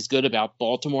think is good about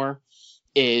Baltimore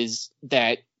is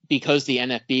that because the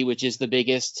NFB, which is the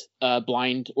biggest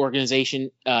blind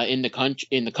organization in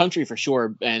the country for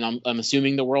sure, and I'm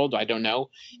assuming the world, I don't know,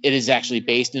 it is actually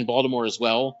based in Baltimore as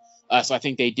well. So I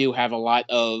think they do have a lot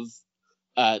of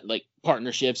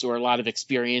partnerships or a lot of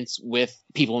experience with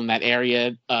people in that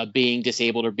area being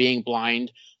disabled or being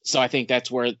blind. So I think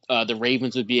that's where the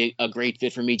Ravens would be a great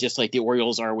fit for me, just like the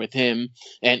Orioles are with him.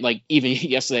 And like even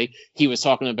yesterday, he was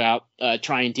talking about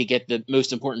trying to get the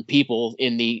most important people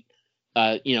in the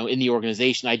in the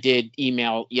organization. I did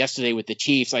email yesterday with the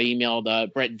Chiefs. I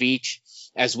emailed Brett Veach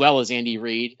as well as Andy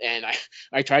Reid, and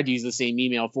I tried to use the same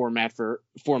email format for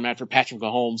Patrick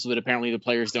Mahomes, but apparently the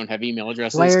players don't have email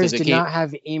addresses. Players do not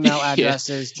have email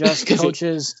addresses, just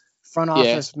coaches, front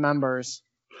office members.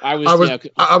 I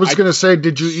was going to say,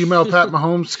 did you email Pat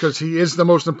Mahomes, because he is the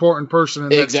most important person in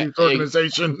that Chiefs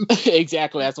organization?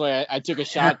 Exactly. That's why I took a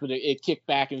shot, but it kicked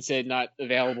back and said not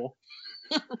available.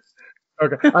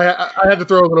 Okay, I had to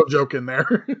throw a little joke in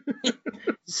there.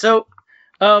 So,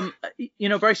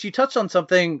 Bryce, you touched on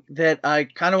something that I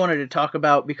kind of wanted to talk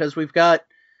about, because we've got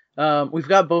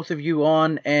both of you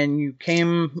on, and you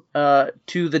came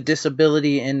to the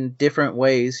disability in different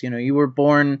ways. You were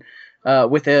born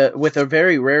with a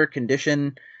very rare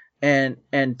condition, and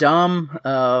Dom,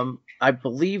 I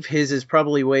believe his is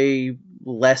probably way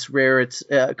less rare. It's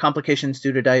complications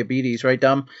due to diabetes, right,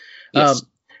 Dom? Yes.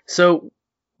 So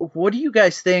what do you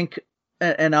guys think?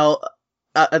 And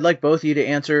I'd like both of you to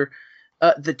answer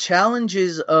the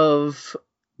challenges of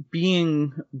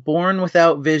being born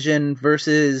without vision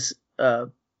versus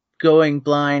going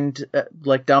blind,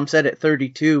 like Dom said, at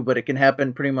 32, but it can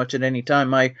happen pretty much at any time.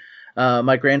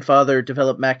 My grandfather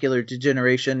developed macular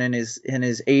degeneration in his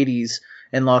 80s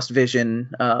and lost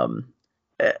vision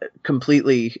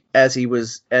completely as he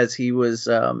was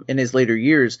in his later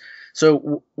years.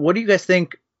 So what do you guys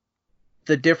think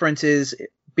the difference is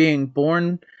being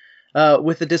born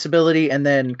with a disability and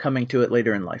then coming to it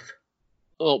later in life?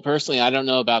 Well, personally, I don't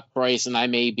know about Bryce, and I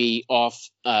may be off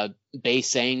base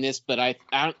saying this, but I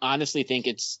honestly think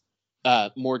it's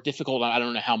more difficult. I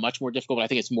don't know how much more difficult, but I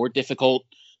think it's more difficult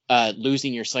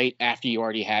losing your sight after you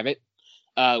already have it.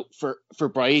 For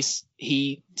Bryce,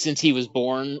 since he was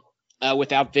born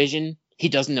without vision, he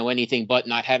doesn't know anything but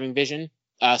not having vision.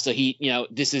 So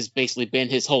this has basically been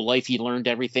his whole life. He learned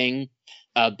everything,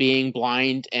 being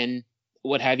blind and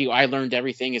what have you. I learned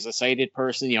everything as a sighted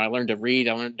person. I learned to read,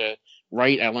 I learned to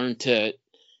write, I learned to,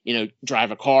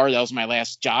 drive a car. That was my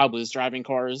last job, was driving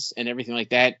cars and everything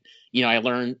like that. I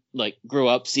learned, grew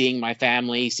up seeing my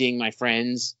family, seeing my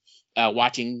friends,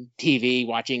 watching TV,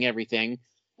 watching everything.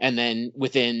 And then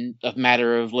within a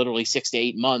matter of literally 6 to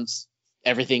 8 months,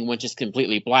 everything went just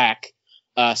completely black.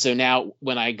 So now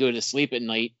when I go to sleep at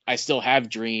night, I still have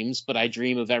dreams, but I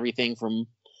dream of everything from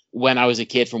when I was a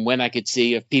kid, from when I could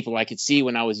see, of people I could see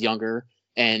when I was younger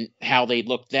and how they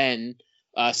looked then.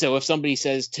 So if somebody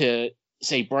says to,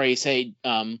 say, Bryce, hey,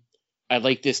 I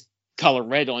like this color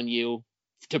red on you,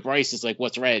 to Bryce is like,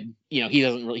 what's red? He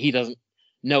doesn't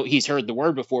know. He's heard the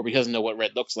word before, but he doesn't know what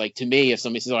red looks like. To me, if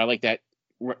somebody says, oh, I like that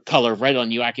color red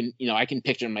on you, I can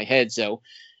picture in my head. So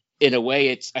in a way,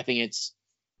 it's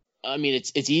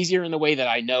easier in the way that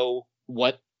I know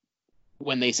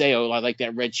when they say, oh, I like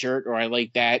that red shirt, or I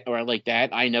like that,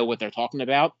 I know what they're talking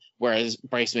about, whereas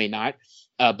Bryce may not.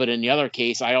 But in the other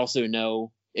case, I also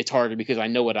know it's harder because I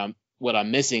know what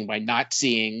I'm missing by not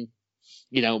seeing,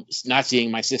 not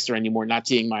seeing my sister anymore, not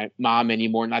seeing my mom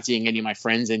anymore, not seeing any of my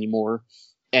friends anymore,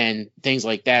 and things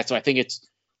like that. So I think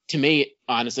to me,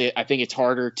 honestly, I think it's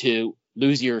harder to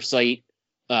lose your sight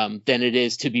than it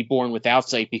is to be born without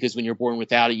sight, because when you're born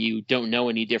without it, you don't know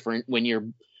any different. When you're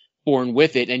born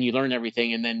with it, and you learn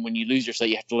everything. And then when you lose your sight,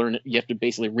 you have to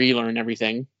basically relearn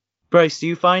everything. Bryce, do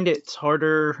you find it's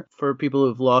harder for people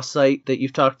who've lost sight that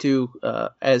you've talked to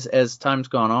as time's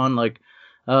gone on?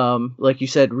 Like you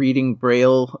said, reading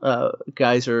Braille,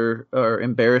 guys are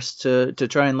embarrassed to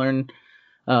try and learn.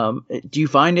 Do you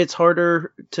find it's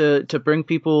harder to bring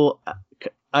people,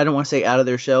 I don't want to say out of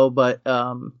their shell, but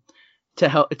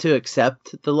to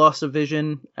accept the loss of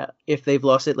vision if they've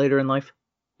lost it later in life?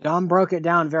 Dom broke it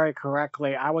down very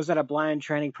correctly. I was at a blind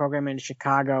training program in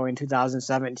Chicago in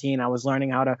 2017. I was learning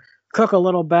how to cook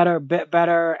a bit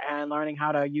better, and learning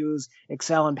how to use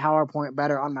Excel and PowerPoint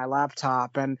better on my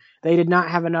laptop. And they did not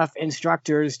have enough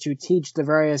instructors to teach the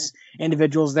various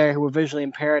individuals there who were visually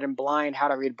impaired and blind how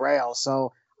to read Braille.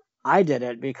 So I did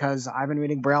it because I've been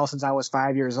reading Braille since I was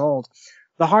 5 years old.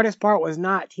 The hardest part was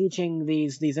not teaching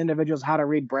these individuals how to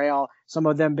read Braille. Some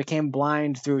of them became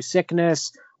blind through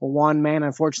sickness. One man,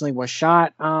 unfortunately, was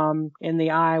shot in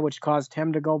the eye, which caused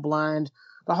him to go blind.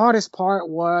 The hardest part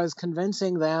was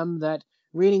convincing them that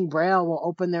reading Braille will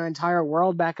open their entire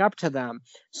world back up to them.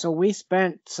 So we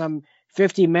spent some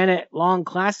 50-minute long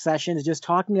class sessions just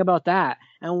talking about that.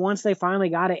 And once they finally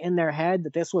got it in their head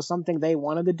that this was something they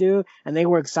wanted to do and they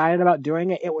were excited about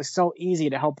doing it, it was so easy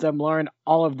to help them learn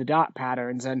all of the dot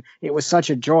patterns. And it was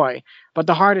such a joy. But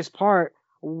the hardest part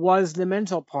was the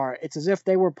mental part. It's as if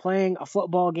they were playing a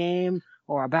football game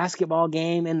or a basketball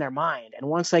game in their mind. And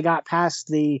once they got past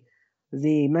the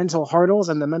mental hurdles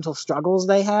and the mental struggles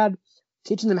they had,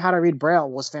 teaching them how to read Braille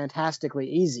was fantastically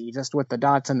easy, just with the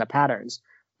dots and the patterns.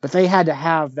 But they had to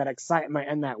have that excitement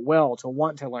and that will to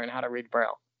want to learn how to read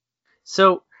Braille.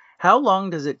 So how long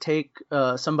does it take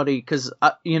somebody, because,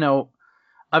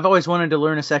 I've always wanted to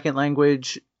learn a second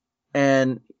language,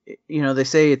 and, they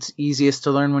say it's easiest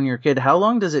to learn when you're a kid. How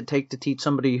long does it take to teach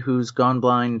somebody who's gone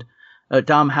blind?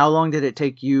 Dom, how long did it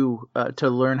take you to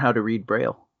learn how to read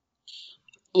Braille?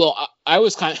 Well, I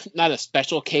was kind of not a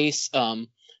special case. The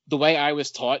way I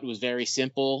was taught was very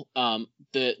simple.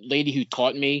 The lady who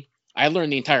taught me, I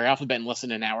learned the entire alphabet in less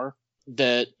than an hour.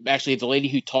 The lady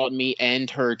who taught me and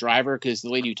her driver, because the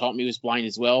lady who taught me was blind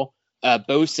as well,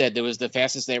 both said that was the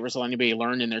fastest they ever saw anybody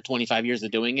learn in their 25 years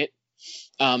of doing it.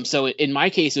 So in my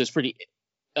case, it was pretty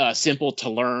simple to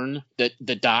learn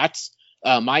the dots.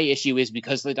 My issue is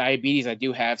because of the diabetes, I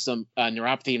do have some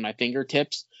neuropathy in my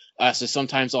fingertips. So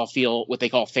sometimes I'll feel what they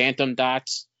call phantom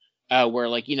dots, where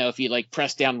if you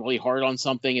press down really hard on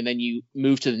something and then you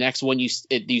move to the next one, you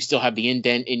still have the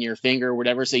indent in your finger or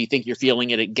whatever. So you think you're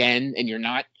feeling it again and you're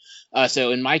not.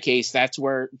 So in my case, that's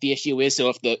where the issue is.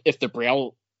 So if the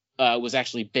Braille was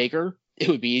actually bigger, it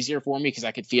would be easier for me because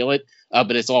I could feel it.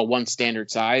 But it's all one standard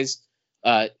size.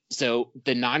 So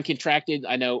the non-contracted,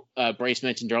 I know Bryce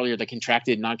mentioned earlier, the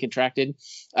contracted, non-contracted.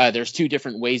 There's two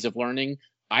different ways of learning.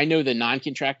 I know the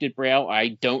non-contracted Braille. I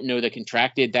don't know the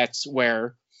contracted. That's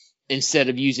where instead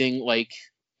of using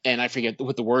and I forget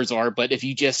what the words are, but if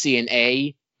you just see an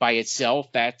A by itself,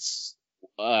 that's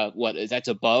that's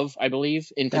above, I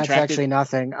believe, in contracted. That's actually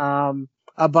nothing.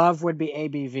 Above would be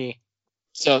ABV.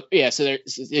 So yeah, so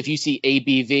if you see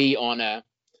ABV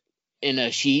in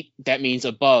a sheet, that means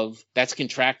above. That's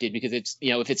contracted because it's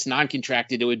if it's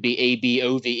non-contracted, it would be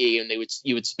ABOVE, and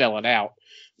you would spell it out.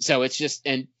 So it's just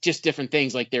different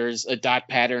things. Like there's a dot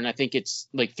pattern. I think it's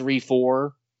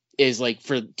 3-4 is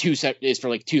for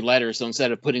two letters. So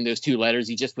instead of putting those two letters,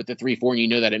 you just put the 3-4, and you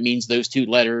know that it means those two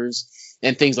letters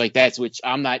and things like that. Which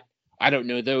I don't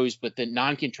know those, but the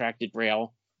non-contracted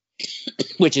Braille,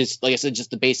 which is like I said, just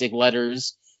the basic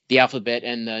letters, the alphabet,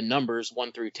 and the numbers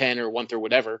 1 through 10 or 1 through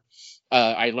whatever,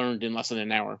 I learned in less than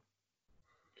an hour.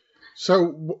 So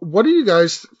what do you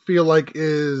guys feel like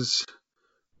is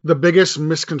the biggest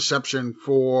misconception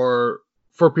for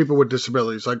people with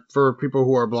disabilities, like for people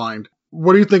who are blind?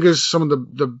 What do you think is some of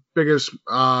the biggest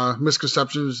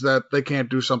misconceptions, that they can't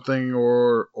do something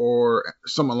or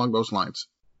something along those lines?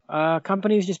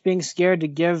 Companies just being scared to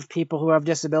give people who have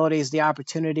disabilities the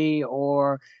opportunity,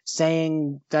 or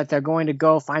saying that they're going to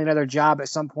go find another job at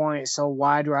some point. So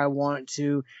why do I want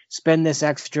to spend this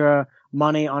extra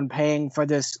money on paying for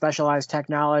this specialized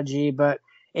technology? But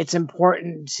it's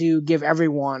important to give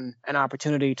everyone an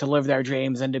opportunity to live their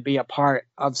dreams and to be a part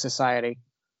of society.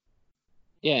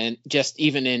 Yeah, and just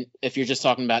even if you're just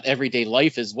talking about everyday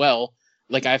life as well,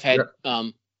 like I've had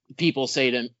people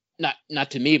say to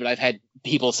not to me, but I've had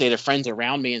people say to friends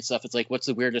around me and stuff, it's like, what's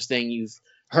the weirdest thing you've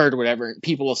heard or whatever? And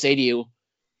people will say to you,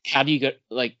 how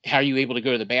are you able to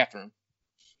go to the bathroom?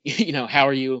 How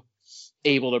are you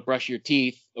able to brush your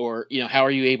teeth? Or, how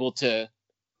are you able to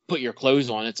put your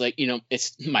clothes on? It's like,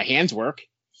 it's my hands work.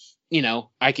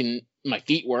 I can my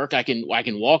feet work. I can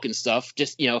walk and stuff.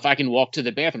 Just, if I can walk to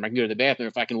the bathroom, I can go to the bathroom.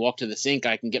 If I can walk to the sink,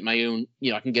 I can get my own,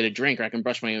 I can get a drink, or I can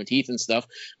brush my own teeth and stuff.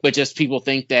 But just people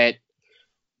think that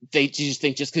they just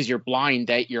think just because you're blind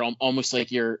that you're almost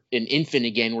like you're an infant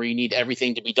again, where you need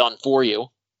everything to be done for you.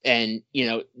 And,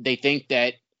 they think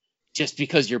that just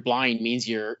because you're blind means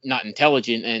you're not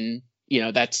intelligent. And,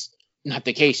 that's not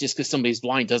the case. Just because somebody's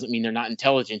blind doesn't mean they're not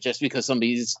intelligent. Just because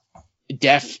somebody's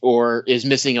deaf or is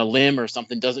missing a limb or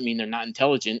something doesn't mean they're not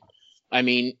intelligent. I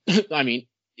mean,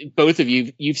 both of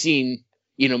you've seen,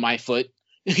 my foot,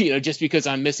 just because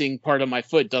I'm missing part of my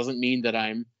foot doesn't mean that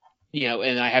I'm,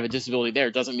 and I have a disability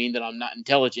there, doesn't mean that I'm not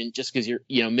intelligent. Just because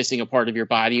you're, missing a part of your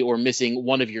body or missing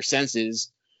one of your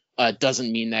senses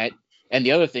doesn't mean that. And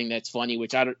the other thing that's funny,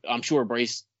 which I'm sure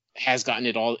Bryce has gotten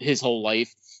it all his whole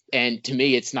life, and to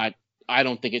me, it's not, I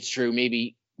don't think it's true.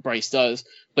 Maybe Bryce does,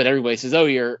 but everybody says, oh,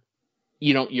 you're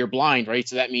blind, right?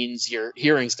 So that means your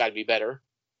hearing's got to be better,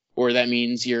 or that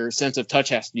means your sense of touch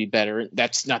has to be better.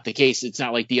 That's not the case. It's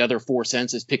not like the other four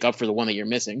senses pick up for the one that you're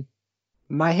missing.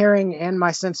 My hearing and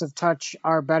my sense of touch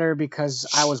are better because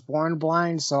I was born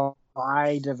blind, so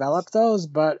I developed those.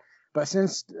 But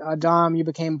since, Dom, you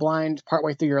became blind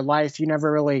partway through your life, you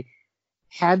never really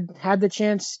had the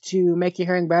chance to make your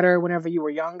hearing better whenever you were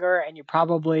younger, and you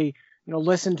probably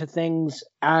listen to things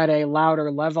at a louder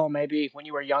level, maybe when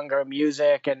you were younger,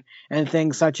 music and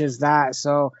things such as that.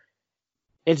 So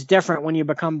it's different when you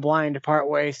become blind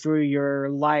partway through your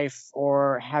life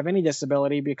or have any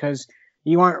disability, because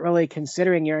you aren't really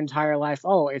considering your entire life,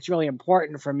 oh, it's really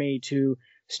important for me to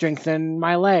strengthen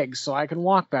my legs so I can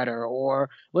walk better, or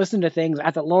listen to things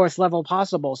at the lowest level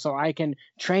possible so I can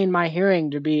train my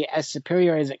hearing to be as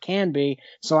superior as it can be,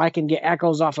 so I can get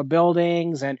echoes off of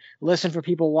buildings and listen for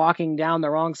people walking down the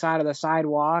wrong side of the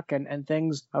sidewalk and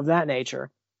things of that nature.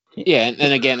 Yeah,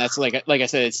 and again, that's like I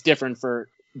said, it's different for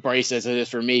Bryce as it is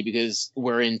for me, because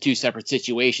we're in two separate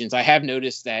situations. I have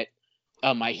noticed that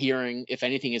my hearing, if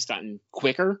anything, has gotten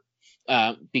quicker.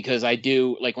 Because I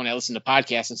do, like when I listen to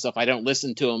podcasts and stuff, I don't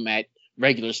listen to them at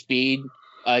regular speed.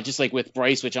 Just like with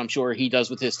Bryce, which I'm sure he does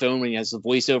with his phone when he has the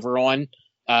voiceover on.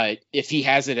 If he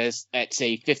has it at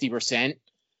say 50%,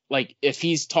 like if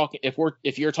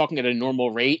you're talking at a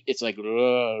normal rate, it's like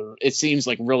it seems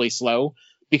like really slow,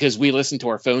 because we listen to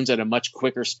our phones at a much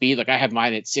quicker speed. Like I have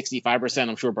mine at 65%.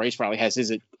 I'm sure Bryce probably has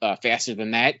his faster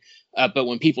than that. But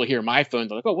when people hear my phone,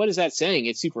 they're like, "Oh, what is that saying?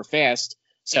 It's super fast."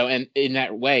 So, and in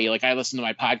that way, like I listen to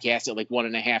my podcast at like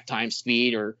 1.5 times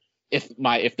speed, or if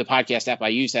the podcast app I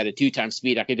use had a 2 times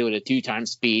speed, I could do it at 2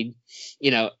 times speed,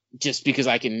 just because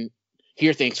I can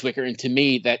hear things quicker. And to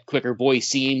me, that quicker voice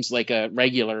seems like the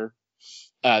regular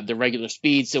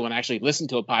speed. So when I actually listen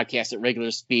to a podcast at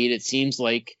regular speed, it seems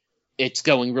like it's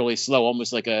going really slow,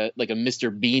 almost like a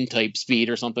Mr. Bean type speed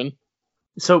or something.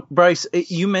 So Bryce,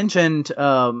 you mentioned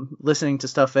listening to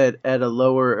stuff at a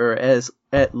lower or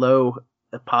at low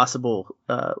possible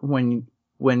when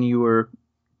you were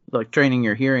like training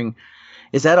your hearing.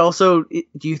 Is that also,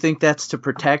 do you think that's to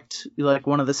protect like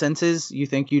one of the senses? You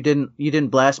think you didn't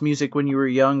blast music when you were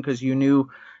young because you knew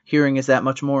hearing is that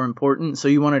much more important, so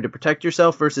you wanted to protect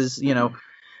yourself, versus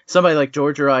somebody like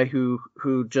George or I who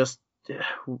just,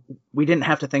 we didn't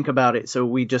have to think about it, so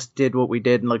we just did what we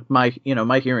did. And like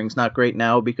my hearing's not great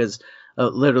now because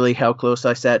literally how close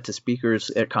I sat to speakers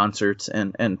at concerts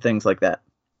and things like that.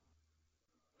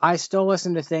 I still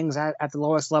listen to things at the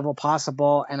lowest level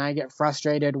possible, and I get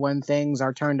frustrated when things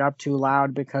are turned up too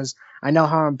loud because I know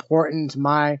how important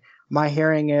my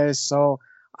hearing is. So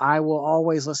I will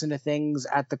always listen to things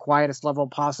at the quietest level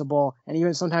possible, and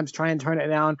even sometimes try and turn it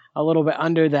down a little bit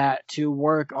under that to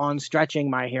work on stretching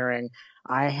my hearing.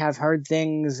 I have heard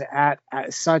things at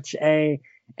such a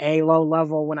low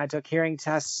level when I took hearing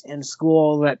tests in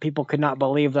school that people could not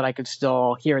believe that I could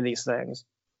still hear these things.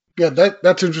 Yeah,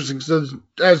 that's interesting. So,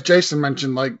 as Jason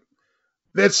mentioned, like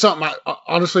that's something.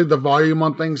 Honestly, the volume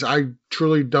on things I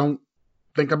truly don't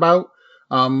think about.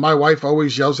 My wife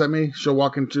always yells at me. She'll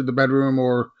walk into the bedroom,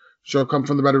 or she'll come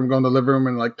from the bedroom, go in the living room,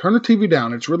 and like turn the TV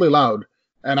down. It's really loud.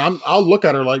 And I'll look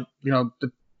at her like,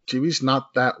 the TV's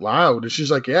not that loud. And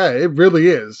she's like, yeah, it really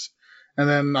is. And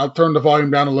then I'll turn the volume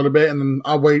down a little bit, and then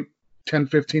I'll wait 10,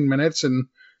 15 minutes, and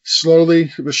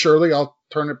slowly but surely I'll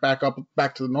turn it back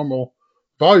to the normal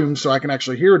volume so I can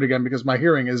actually hear it again, because my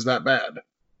hearing is that bad.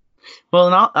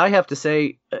 Well, and I have to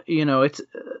say, it's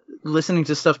listening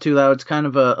to stuff too loud. It's kind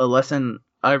of a lesson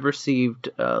I've received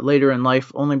later in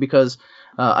life, only because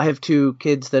I have 2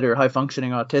 kids that are high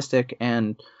functioning autistic,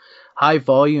 and high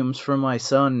volumes from my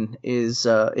son is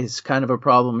kind of a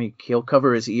problem. He'll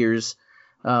cover his ears,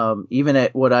 even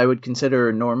at what I would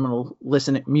consider normal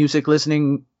music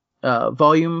listening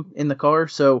volume in the car,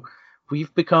 so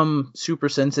we've become super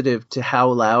sensitive to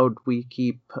how loud we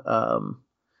keep,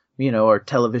 our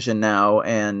television now,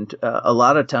 and a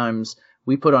lot of times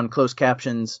we put on closed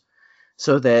captions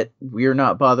so that we're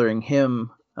not bothering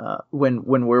him when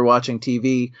we're watching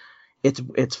TV.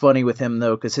 It's funny with him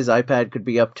though, because his iPad could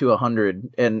be up to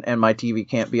 100, and my TV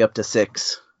can't be up to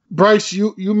 6. Bryce,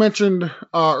 you mentioned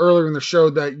earlier in the show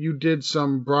that you did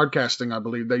some broadcasting. I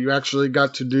believe that you actually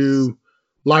got to do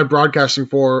live broadcasting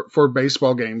for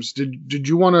baseball games. Did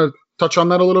you want to touch on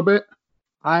that a little bit?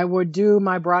 I would do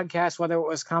my broadcast, whether it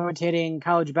was commentating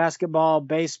college basketball,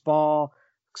 baseball,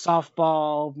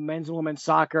 softball, men's and women's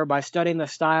soccer, by studying the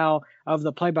style of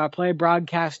the play-by-play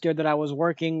broadcaster that I was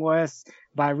working with,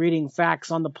 by reading facts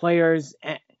on the players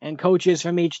and coaches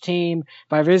from each team,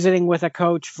 by visiting with a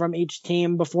coach from each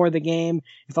team before the game.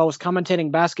 If I was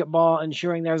commentating basketball,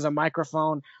 ensuring there's a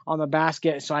microphone on the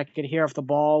basket so I could hear if the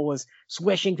ball was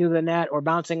swishing through the net or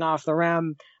bouncing off the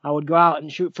rim. I would go out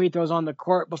and shoot free throws on the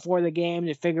court before the game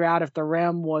to figure out if the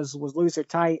rim was loose or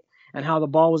tight, and how the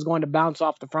ball was going to bounce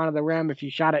off the front of the rim. If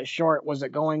you shot it short, was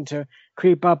it going to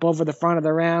creep up over the front of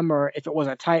the rim? Or if it was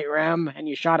a tight rim and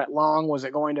you shot it long, was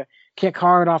it going to kick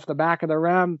hard off the back of the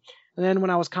rim? And then when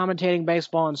I was commentating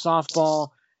baseball and softball,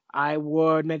 I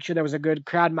would make sure there was a good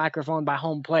crowd microphone by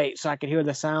home plate so I could hear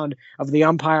the sound of the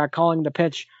umpire calling the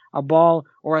pitch a ball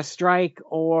or a strike.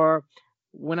 Or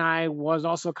when I was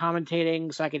also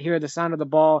commentating, so I could hear the sound of the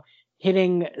ball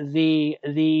hitting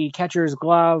the catcher's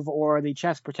glove or the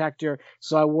chest protector,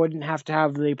 so I wouldn't have to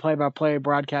have the play-by-play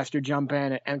broadcaster jump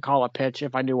in and call a pitch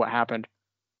if I knew what happened.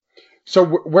 So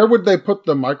where would they put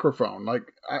the microphone?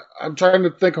 Like, I'm trying to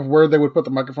think of where they would put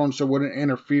the microphone so it wouldn't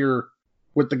interfere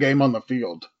with the game on the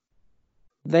field.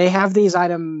 They have these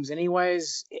items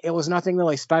anyways. It was nothing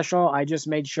really special. I just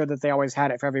made sure that they always had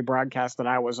it for every broadcast that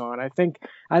I was on. I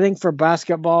think for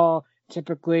basketball,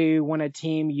 typically when a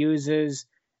team uses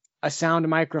a sound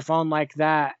microphone like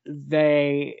that,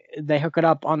 they hook it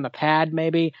up on the pad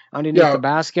maybe underneath the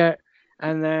basket.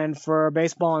 And then for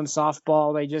baseball and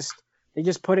softball, they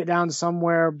just put it down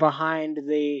somewhere behind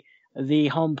the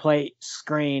home plate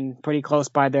screen, pretty close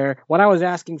by there. What I was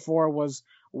asking for was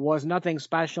nothing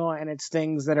special, and it's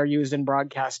things that are used in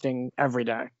broadcasting every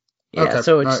day. Yeah, okay.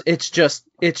 So it's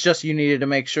just you needed to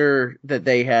make sure that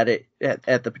they had it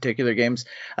at the particular games.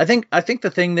 I think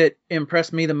the thing that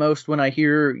impressed me the most when I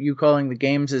hear you calling the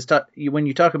games is when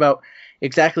you talk about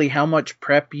exactly how much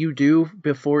prep you do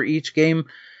before each game.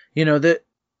 That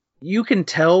you can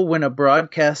tell when a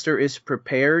broadcaster is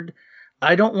prepared.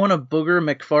 I don't want to booger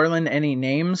McFarland any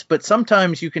names, but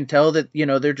sometimes you can tell that,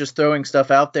 they're just throwing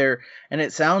stuff out there, and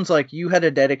it sounds like you had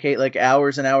to dedicate like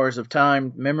hours and hours of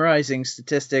time memorizing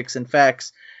statistics and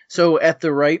facts. So at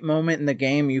the right moment in the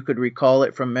game, you could recall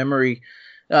it from memory.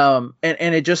 And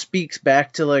it just speaks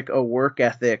back to like a work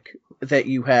ethic that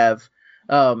you have.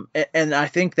 And I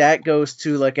think that goes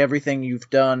to like everything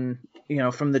you've done,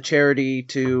 from the charity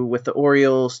to with the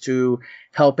Orioles to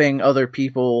helping other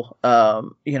people,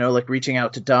 like reaching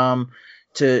out to Dom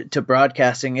to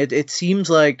broadcasting. It seems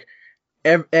like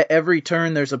every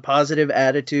turn there's a positive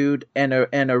attitude and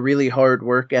a really hard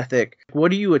work ethic.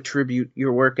 What do you attribute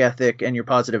your work ethic and your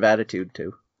positive attitude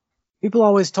to? People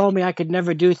always told me I could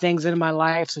never do things in my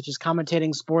life, such as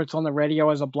commentating sports on the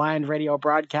radio as a blind radio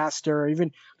broadcaster.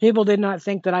 Even people did not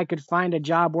think that I could find a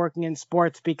job working in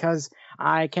sports because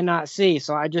I cannot see.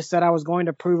 So I just said I was going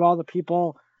to prove all the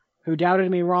people who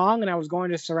doubted me wrong, and I was going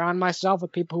to surround myself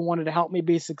with people who wanted to help me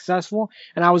be successful,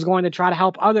 and I was going to try to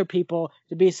help other people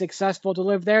to be successful, to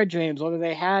live their dreams, whether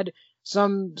they had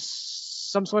some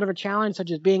sort of a challenge, such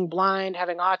as being blind,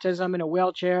 having autism, in a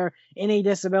wheelchair, any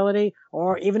disability,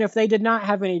 or even if they did not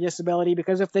have any disability,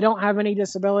 because if they don't have any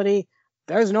disability,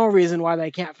 there's no reason why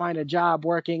they can't find a job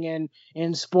working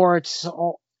in sports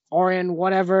or in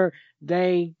whatever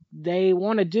they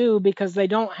want to do, because they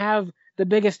don't have the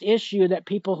biggest issue that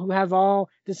people who have all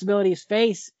disabilities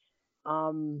face,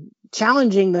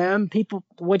 challenging them,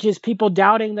 which is people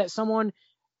doubting that someone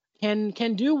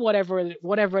can do whatever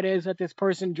it is that this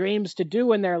person dreams to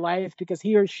do in their life because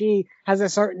he or she has a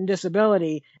certain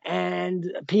disability, and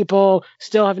people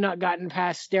still have not gotten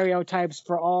past stereotypes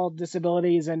for all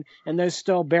disabilities, and there's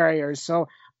still barriers. So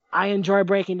I enjoy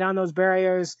breaking down those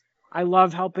barriers. I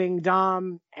love helping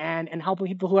Dom and helping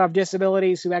people who have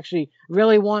disabilities who actually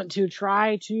really want to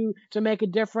try to make a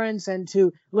difference and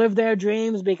to live their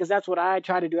dreams, because that's what I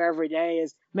try to do every day,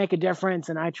 is make a difference,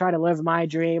 and I try to live my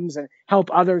dreams and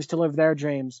help others to live their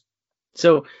dreams.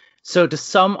 So to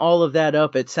sum all of that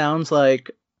up, it sounds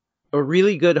like a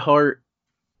really good heart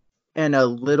and a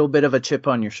little bit of a chip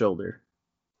on your shoulder.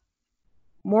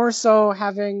 More so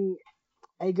having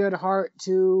a good heart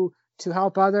to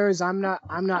help others. I'm not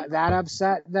that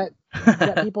upset that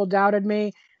people doubted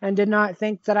me and did not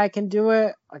think that I can do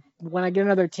it. When I get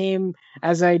another team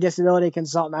as a disability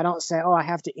consultant, I don't say, "Oh, I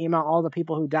have to email all the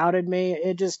people who doubted me."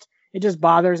 It just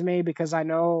bothers me because I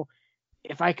know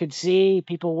if I could see,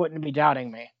 people wouldn't be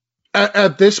doubting me.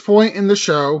 At this point in the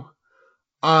show,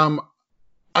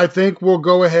 I think we'll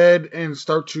go ahead and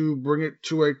start to bring it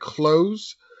to a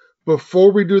close.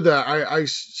 Before we do that, I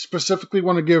specifically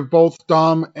want to give both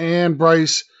Dom and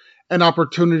Bryce an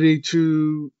opportunity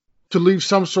to leave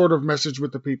some sort of message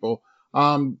with the people.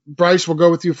 Bryce, we'll go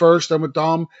with you first, then with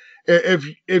Dom.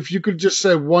 If you could just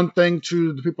say one thing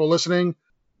to the people listening,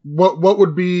 what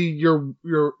would be your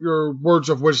words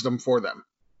of wisdom for them?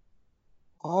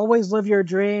 Always live your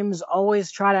dreams.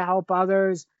 Always try to help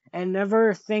others. And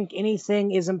never think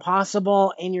anything is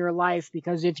impossible in your life,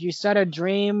 because if you set a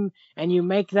dream and you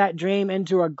make that dream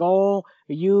into a goal,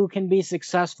 you can be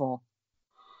successful.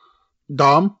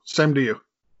 Dom, same to you.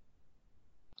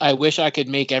 I wish I could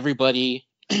make everybody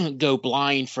go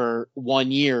blind for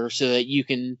 1 year so that you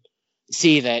can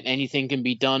see that anything can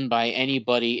be done by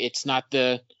anybody. It's not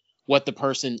what the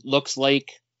person looks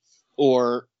like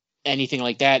or anything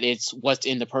like that. It's what's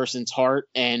in the person's heart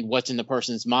and what's in the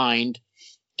person's mind.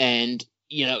 And,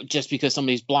 just because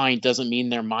somebody's blind doesn't mean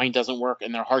their mind doesn't work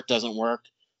and their heart doesn't work.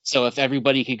 So if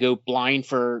everybody could go blind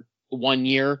for 1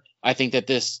 year, I think that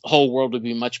this whole world would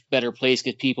be a much better place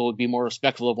because people would be more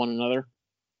respectful of one another.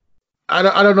 I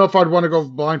don't know if I'd want to go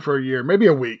blind for a year. Maybe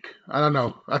a week. I don't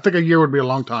know. I think a year would be a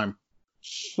long time.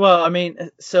 Well, I mean,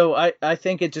 so I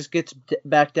think it just gets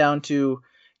back down to,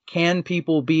 can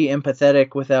people be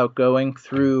empathetic without going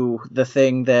through the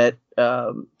thing that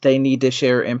they need to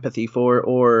share empathy for,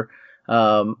 or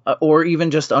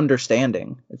even just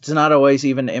understanding? It's not always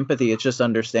even empathy; it's just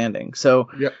understanding. So,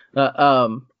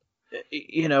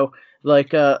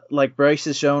 like Bryce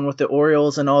has shown with the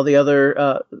Orioles and all the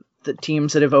other the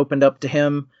teams that have opened up to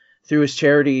him through his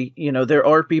charity, there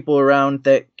are people around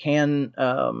that can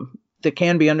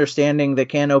be understanding, that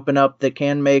can open up, that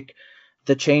can make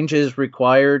the changes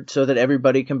required so that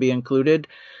everybody can be included.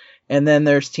 And then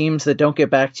there's teams that don't get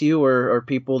back to you, or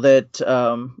people that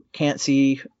can't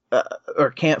see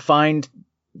or can't find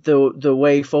the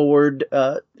way forward,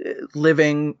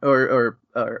 living or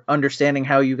understanding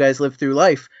how you guys live through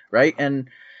life, right? And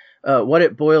what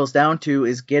it boils down to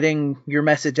is getting your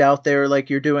message out there,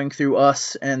 like you're doing through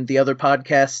us and the other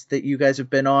podcasts that you guys have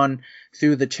been on,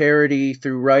 through the charity,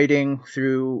 through writing,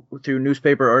 through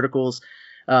newspaper articles,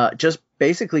 just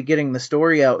basically getting the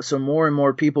story out so more and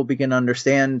more people begin to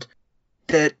understand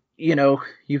that, you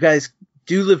guys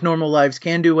do live normal lives,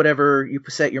 can do whatever you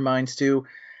set your minds to,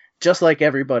 just like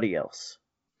everybody else.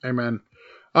 Amen.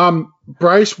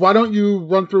 Bryce, why don't you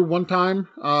run through one time,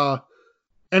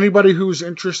 anybody who's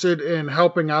interested in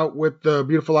helping out with the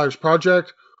Beautiful Lives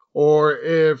Project, or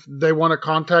if they want to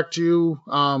contact you,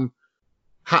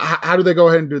 how do they go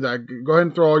ahead and do that? Go ahead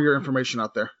and throw all your information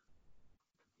out there.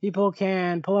 People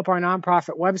can pull up our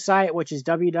nonprofit website, which is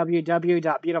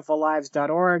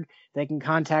www.beautifullives.org. They can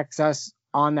contact us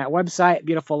on that website,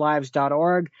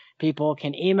 beautifullives.org. People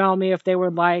can email me if they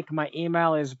would like. My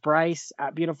email is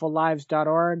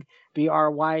bryce@beautifullives.org,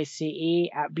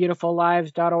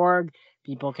 BRYCE@beautifullives.org.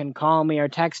 People can call me or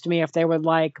text me if they would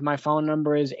like. My phone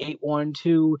number is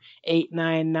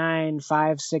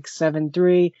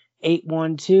 812-899-5673,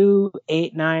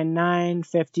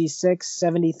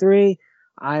 812-899-5673.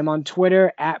 I'm on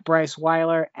Twitter at Bryce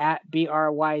Weiler, at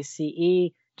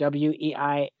BRYCEWEILER.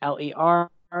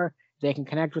 They can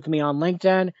connect with me on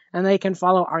LinkedIn, and they can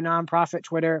follow our nonprofit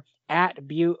Twitter at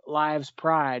Butte Lives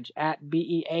Proj, at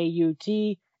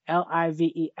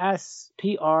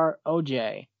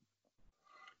BEAUTLIVESPROJ.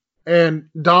 And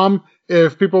Dom,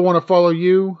 if people want to follow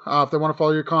you, if they want to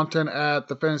follow your content at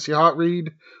the Fantasy Hot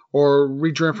Read or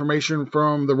read your information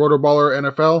from the Rotoballer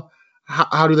NFL,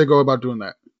 how do they go about doing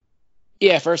that?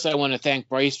 Yeah, first I want to thank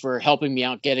Bryce for helping me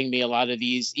out, getting me a lot of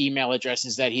these email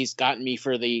addresses that he's gotten me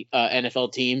for the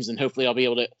NFL teams, and hopefully I'll be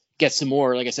able to get some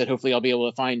more. Like I said, hopefully I'll be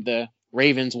able to find the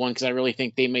Ravens one, because I really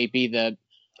think they may be the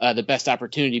best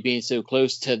opportunity, being so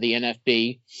close to the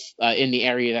NFB in the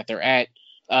area that they're at.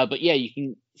 But yeah,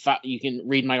 you can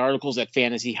read my articles at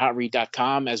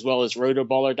fantasyhotread.com as well as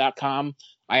rotoballer.com.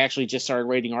 I actually just started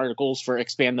writing articles for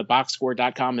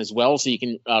expandtheboxscore.com as well, so you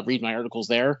can read my articles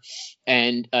there.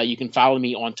 And you can follow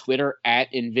me on Twitter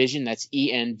at Envision. That's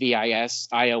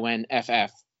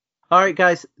ENVISIONFF. All right,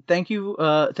 guys. Thank you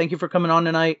for coming on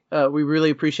tonight. We really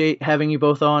appreciate having you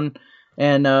both on.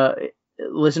 And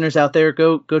listeners out there,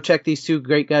 go check these two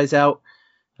great guys out.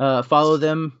 Follow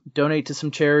them. Donate to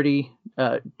some charity.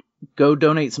 go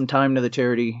donate some time to the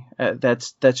charity.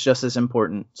 That's just as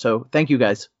important. So thank you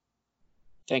guys.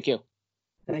 Thank you.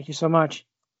 Thank you so much.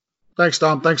 Thanks,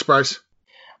 Dom. Thanks, Bryce.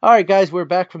 All right, guys, we're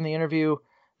back from the interview.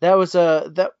 That was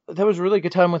that was a really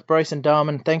good time with Bryce and Dom,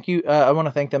 and thank you. I want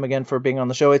to thank them again for being on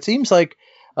the show. It seems like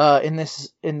in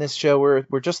this show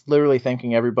we're just literally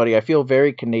thanking everybody. I feel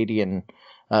very Canadian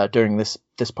during this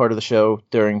part of the show,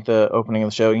 during the opening of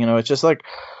the show. You know, it's just like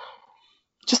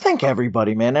just thank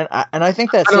everybody, man. And I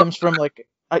think that stems from like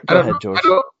go ahead, George.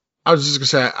 I was just gonna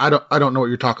say I don't know what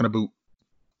you're talking about.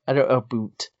 A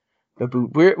boot.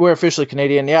 We're officially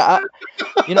Canadian. Yeah,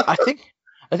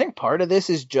 I think part of this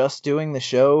is just doing the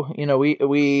show. You know, we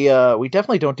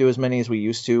definitely don't do as many as we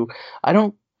used to. I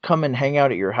don't come and hang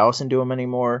out at your house and do them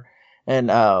anymore. And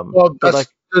well,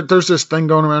 there's this thing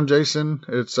going around, Jason.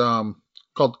 It's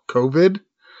called COVID,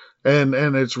 and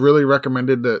it's really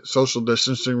recommended that social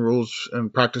distancing rules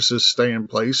and practices stay in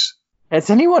place. This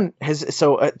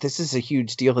is a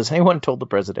huge deal. Has anyone told the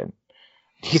president?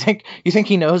 Do you think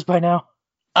he knows by now?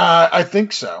 I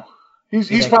think so.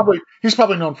 He's probably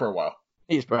known for a while.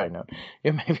 He's probably known.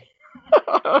 Yeah, maybe.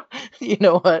 You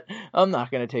know what? I'm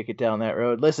not gonna take it down that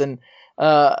road. Listen,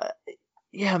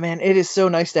 yeah, man, it is so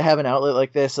nice to have an outlet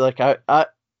like this. Like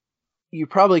you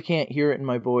probably can't hear it in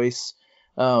my voice,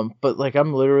 but like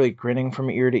I'm literally grinning from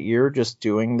ear to ear just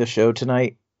doing the show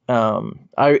tonight.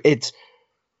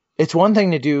 It's one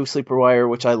thing to do Sleeper Wire,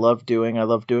 which I love doing. I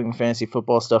love doing fantasy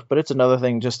football stuff, but it's another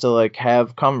thing just to like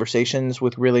have conversations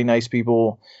with really nice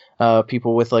people,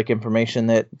 people with like information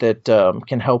that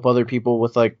can help other people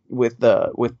with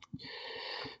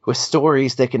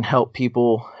stories that can help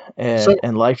people and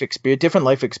different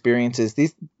life experiences.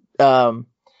 These, I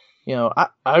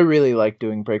really like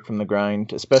doing Break from the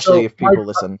Grind, especially if people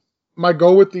listen. My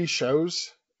goal with these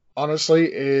shows, honestly,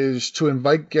 is to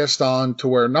invite guests on to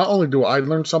where not only do I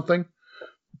learn something,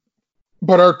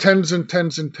 but our tens and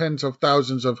tens and tens of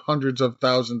thousands of hundreds of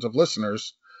thousands of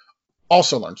listeners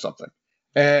also learn something.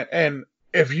 And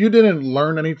if you didn't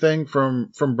learn anything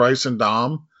from Bryce and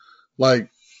Dom, like,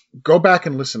 go back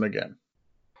and listen again.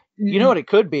 You know what it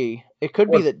could be? It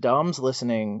could be that Dom's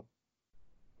listening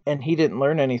and he didn't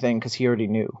learn anything because he already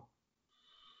knew.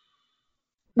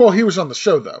 Well, he was on the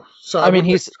show, though. So I mean,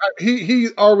 he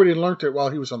already learned it while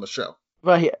he was on the show.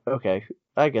 Well, okay.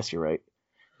 I guess you're right.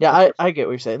 Yeah, I get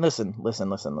what you're saying. Listen.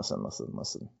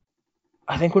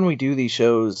 I think when we do these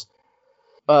shows,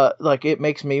 like it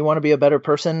makes me want to be a better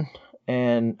person,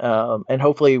 and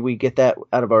hopefully we get that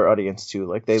out of our audience too.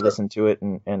 Like they listen to it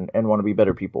and want to be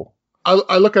better people.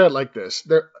 I look at it like this: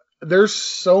 there's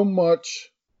so much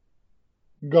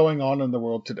going on in the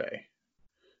world today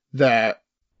that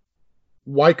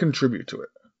why contribute to it,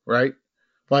 right?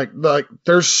 Like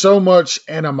there's so much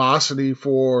animosity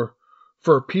for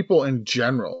people in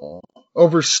general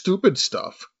over stupid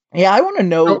stuff. Yeah, I want to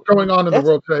know going on in the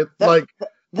world today.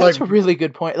 That's a really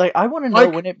good point. Like, I want to know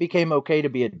when it became okay to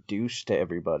be a douche to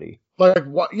everybody. Like,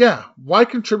 what? Yeah, why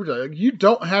contribute to that? Like, you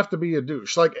don't have to be a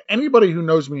douche. Like, anybody who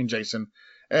knows me and Jason,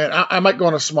 and I might go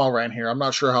on a small rant here. I'm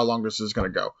not sure how long this is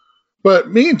going to go. But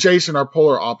me and Jason are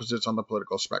polar opposites on the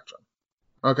political spectrum.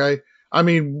 Okay? I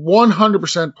mean,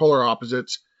 100% polar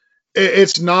opposites.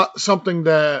 It's not something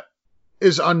that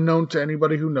is unknown to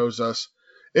anybody who knows us.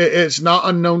 It's not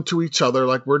unknown to each other.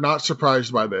 Like, we're not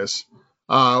surprised by this.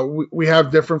 We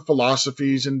have different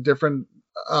philosophies and different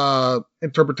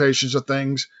interpretations of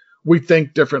things. We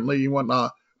think differently and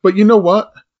whatnot. But you know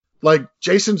what? Like,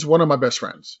 Jason's one of my best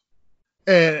friends.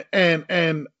 And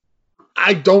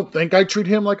I don't think I treat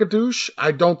him like a douche.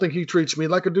 I don't think he treats me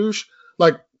like a douche.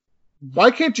 Like,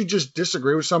 why can't you just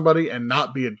disagree with somebody and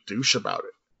not be a douche about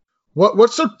it?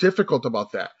 What's so difficult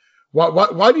about that?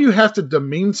 Why do you have to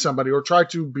demean somebody or try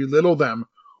to belittle them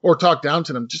or talk down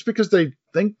to them just because they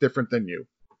think different than you?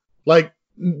 Like,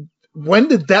 when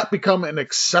did that become an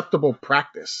acceptable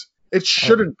practice? It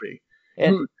shouldn't be.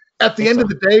 At the end of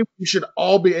the day, we should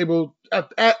all be able,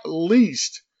 at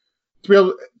least, to be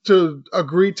able to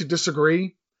agree to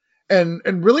disagree and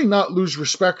really not lose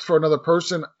respect for another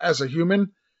person as a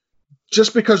human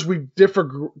just because we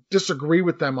disagree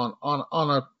with them on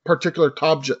a particular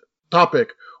topic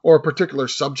or a particular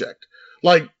subject.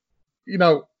 Like, you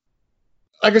know,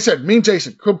 like I said, me and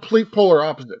Jason, complete polar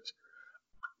opposites.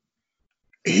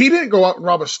 He didn't go out and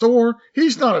rob a store.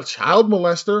 He's not a child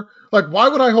molester. Like, why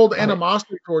would I hold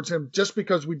animosity towards him just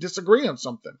because we disagree on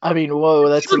something? I mean, whoa,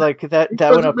 that's like that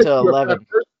went up to 11.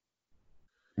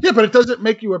 Yeah, but it doesn't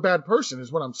make you a bad person,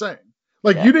 is what I'm saying.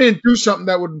 Like, you didn't do something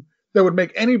that would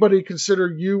make anybody consider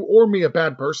you or me a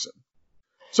bad person.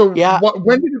 So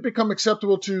when did it become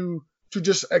acceptable to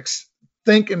just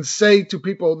think and say to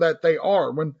people that they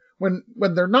are when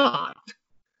when they're not.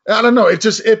 I don't know.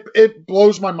 It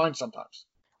blows my mind sometimes.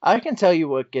 I can tell you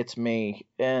what gets me,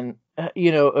 and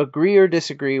agree or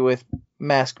disagree with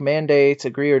mask mandates,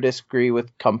 agree or disagree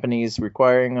with companies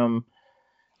requiring them.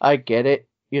 I get it.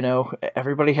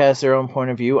 Everybody has their own point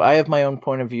of view. I have my own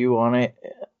point of view on it.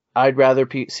 I'd rather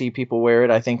see people wear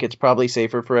it. I think it's probably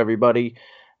safer for everybody,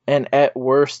 and at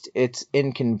worst, it's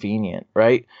inconvenient,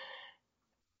 right?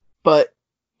 But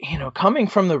coming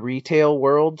from the retail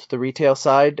world, the retail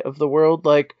side of the world,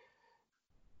 like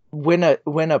when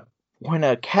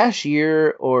a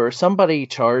cashier or somebody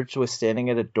charged with standing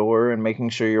at a door and making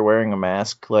sure you're wearing a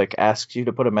mask, like asks you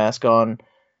to put a mask on,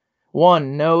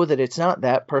 one, know that it's not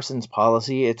that person's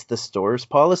policy, it's the store's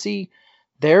policy.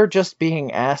 They're just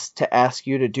being asked to ask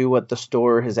you to do what the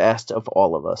store has asked of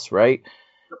all of us, right?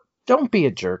 Don't be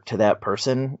a jerk to that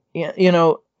person.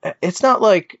 It's not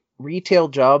like retail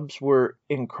jobs were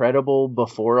incredible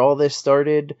before all this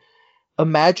started.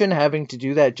 Imagine having to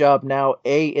do that job now,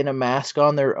 A, in a mask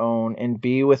on their own, and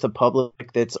B, with a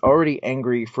public that's already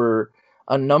angry for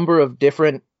a number of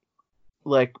different,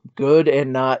 like, good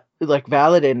and not, like,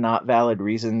 valid and not valid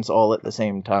reasons all at the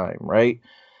same time, right?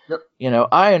 Yep.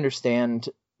 I understand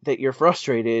that you're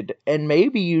frustrated, and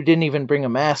maybe you didn't even bring a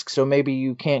mask, so maybe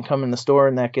you can't come in the store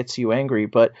and that gets you angry,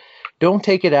 but don't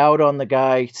take it out on the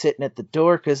guy sitting at the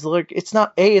door, because, look, it's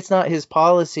not his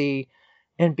policy,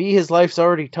 and B, his life's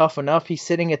already tough enough. He's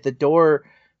sitting at the door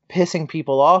pissing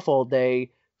people off all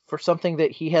day for something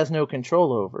that he has no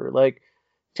control over. Like,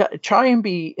 try and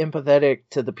be empathetic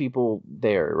to the people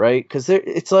there, right? Because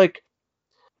it's like,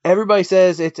 everybody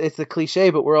says it's a cliche,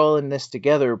 but we're all in this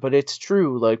together. But it's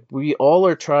true. Like, we all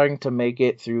are trying to make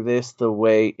it through this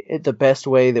the best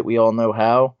way that we all know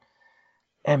how.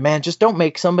 And man, just don't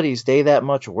make somebody's day that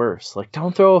much worse. Like,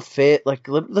 don't throw a fit. Like,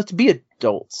 let's be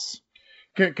adults.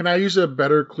 Can I use a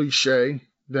better cliche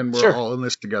than we're Sure. all in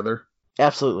this together?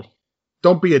 Absolutely.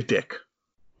 Don't be a dick.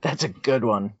 That's a good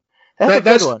one. That's a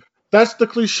good one. That's the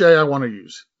cliche I want to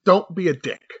use. Don't be a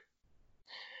dick.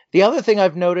 The other thing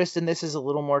I've noticed, and this is a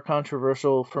little more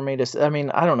controversial for me to say, I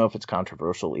mean, I don't know if it's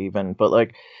controversial even, but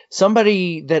like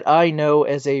somebody that I know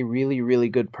as a really, really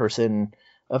good person,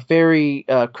 a very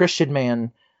Christian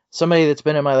man, somebody that's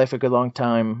been in my life a good long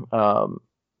time,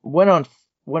 went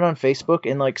on Facebook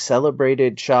and like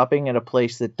celebrated shopping at a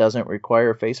place that doesn't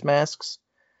require face masks.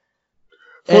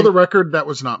 For the record, that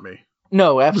was not me.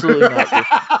 No, absolutely not you.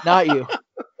 Not you.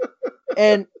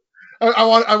 And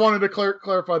I wanted to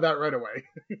clarify that right away.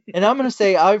 And I'm going to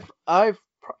say I've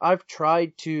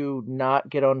tried to not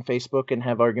get on Facebook and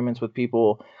have arguments with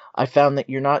people. I found that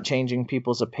you're not changing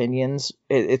people's opinions.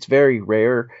 It's very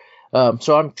rare.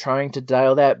 So I'm trying to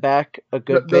dial that back a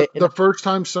good bit. The first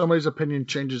time somebody's opinion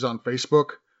changes on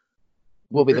Facebook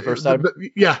will be the first time.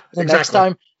 Yeah, the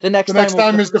exactly. The next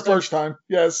time is the first time.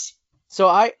 Yes. So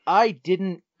I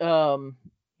didn't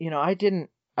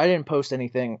I didn't post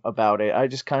anything about it. I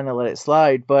just kind of let it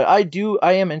slide, but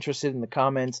I am interested in the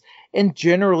comments, and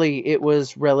generally it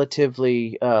was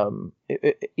relatively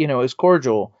it was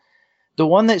cordial. The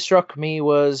one that struck me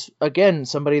was, again,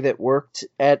 somebody that worked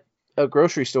at a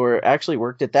grocery store, actually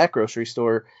worked at that grocery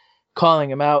store, calling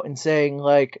him out and saying,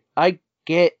 like, I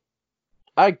get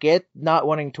not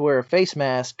wanting to wear a face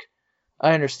mask.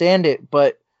 I understand it,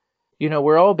 but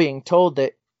we're all being told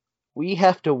that we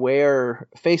have to wear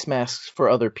face masks for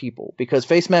other people, because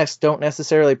face masks don't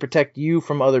necessarily protect you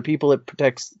from other people. It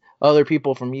protects other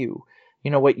people from you.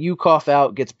 What you cough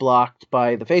out gets blocked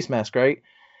by the face mask, right?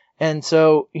 And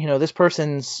so, this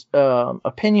person's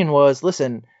opinion was,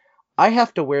 listen, I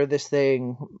have to wear this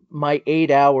thing my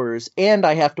 8 hours, and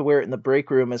I have to wear it in the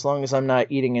break room as long as I'm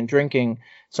not eating and drinking.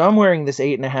 So I'm wearing this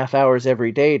 8.5 hours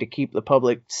every day to keep the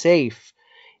public safe.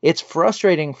 It's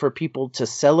frustrating for people to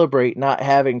celebrate not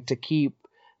having to keep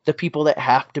the people that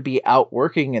have to be out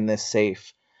working in this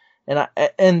safe.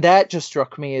 And that just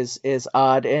struck me as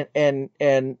odd. And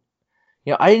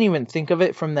I didn't even think of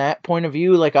it from that point of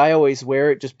view. Like, I always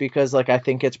wear it just because, like, I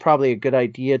think it's probably a good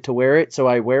idea to wear it, so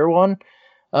I wear one.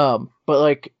 But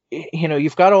like,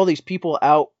 you've got all these people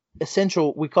out,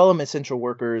 we call them essential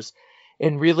workers.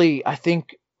 And really, I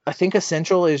think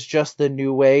essential is just the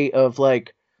new way of,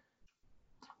 like,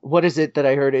 what is it that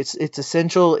I heard? It's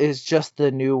essential is just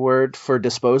the new word for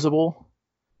disposable.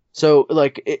 So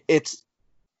like it's,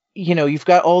 you've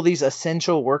got all these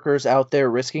essential workers out there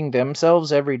risking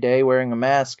themselves every day wearing a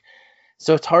mask.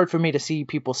 So it's hard for me to see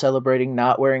people celebrating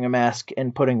not wearing a mask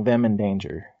and putting them in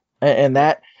danger. And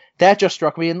that just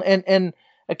struck me. And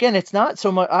again, it's not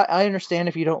so much, I understand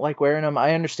if you don't like wearing them.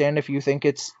 I understand if you think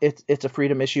it's a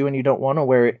freedom issue and you don't want to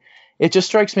wear it. It just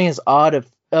strikes me as odd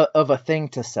of a thing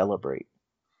to celebrate.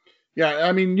 Yeah,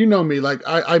 I mean, you know me. Like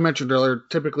I mentioned earlier,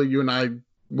 typically you and I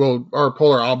are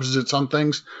polar opposites on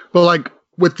things, but like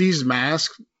with these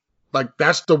masks, like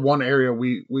that's the one area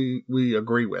we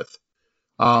agree with.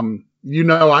 I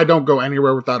don't go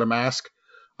anywhere without a mask.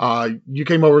 You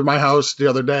came over to my house the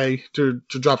other day to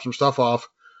drop some stuff off.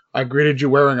 I greeted you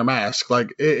wearing a mask.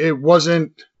 Like it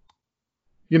wasn't,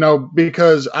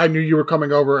 because I knew you were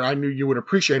coming over and I knew you would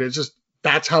appreciate it. It's just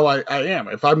that's how I am.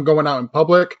 If I'm going out in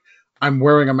public, I'm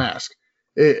wearing a mask.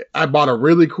 I bought a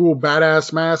really cool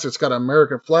badass mask. It's got an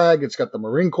American flag. It's got the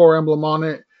Marine Corps emblem on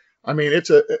it. I mean, it's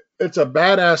a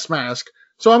badass mask.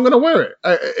 So I'm gonna wear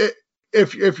it.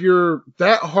 If you're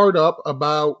that hard up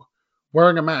about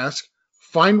wearing a mask,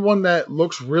 find one that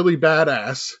looks really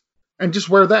badass and just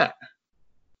wear that.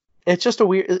 It's just a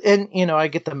weird, and I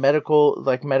get the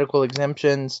medical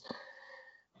exemptions,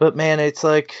 but man, it's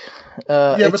like,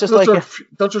 it's just like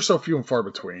those are so few and far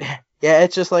between. Yeah,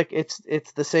 it's just like it's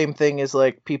the same thing as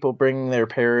like people bringing their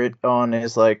parrot on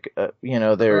as like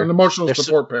their an emotional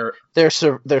support parrot,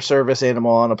 their service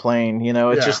animal on a plane.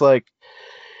 It's just like.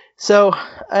 So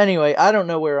anyway, I don't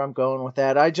know where I'm going with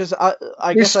that. I just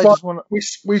want we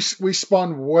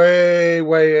spun way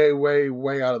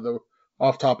out of the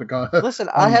off topic. Listen,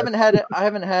 I haven't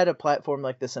had a platform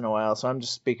like this in a while, so I'm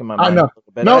just speaking my mind. I know.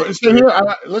 No,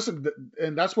 listen,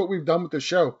 and that's what we've done with the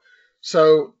show.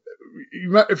 So,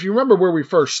 if you remember where we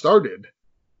first started,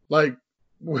 like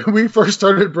when we first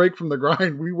started Break from the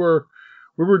Grind, we were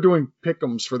doing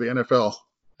pick'ems for the NFL.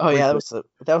 Oh yeah,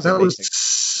 that was amazing.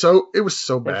 It was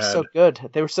so bad. They were so good.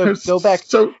 They were so. Go back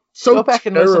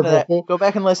and listen to that. Go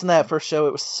back and listen to that first show.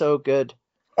 It was so good.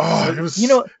 Oh, it was. It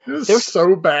was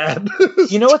so bad.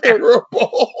 You know what?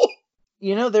 Terrible.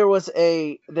 There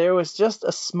was just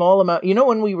a small amount.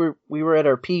 When we were at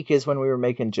our peak is when we were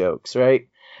making jokes, right?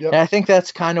 Yep. And I think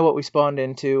that's kind of what we spawned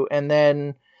into. And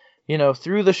then,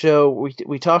 through the show,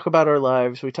 we talk about our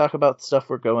lives. We talk about stuff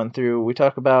we're going through. We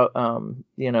talk about,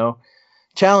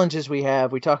 challenges we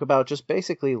have. We talk about just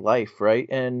basically life, right?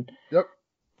 And yep.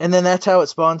 And then that's how it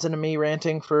spawns into me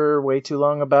ranting for way too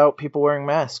long about people wearing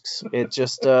masks. It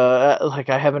just like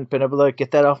I haven't been able to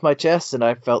get that off my chest, and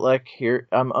I felt like here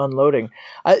I'm unloading.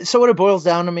 So what it boils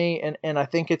down to me, and I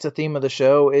think it's a theme of the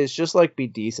show, is just like be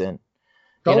decent.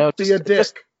 Don't be a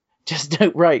dick. Just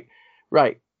right.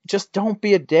 Just don't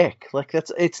be a dick. Like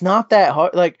it's not that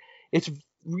hard. Like it's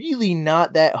really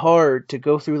not that hard to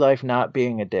go through life not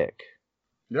being a dick.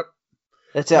 Yep.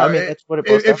 That's it. That's what it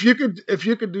boils down. If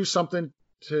you could do something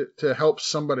to help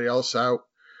somebody else out,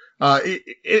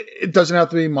 it doesn't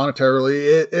have to be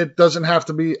monetarily. It doesn't have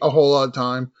to be a whole lot of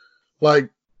time.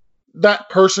 Like that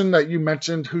person that you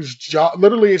mentioned, whose job,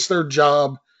 literally it's their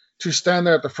job to stand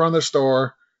there at the front of the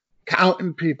store,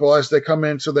 counting people as they come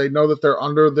in, so they know that they're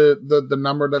under the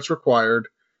number that's required,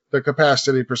 the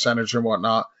capacity percentage and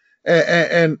whatnot,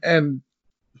 and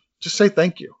just say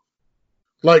thank you.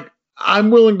 Like,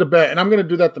 I'm willing to bet, and I'm going to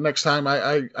do that the next time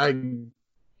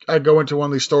I go into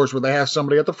one of these stores where they have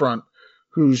somebody at the front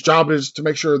whose job is to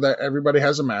make sure that everybody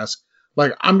has a mask.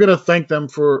 Like, I'm going to thank them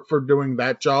for doing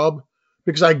that job,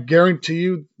 because I guarantee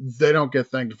you they don't get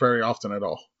thanked very often at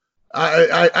all.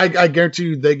 I guarantee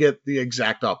you they get the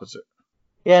exact opposite.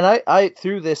 Yeah, and I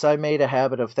through this, I made a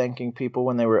habit of thanking people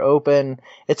when they were open.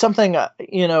 It's something, and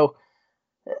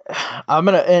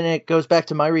it goes back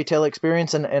to my retail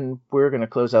experience, and we're going to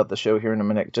close out the show here in a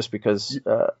minute just because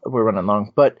we're running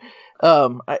long. But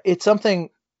it's something,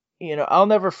 I'll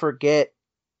never forget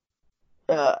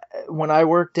when I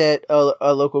worked at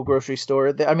a local grocery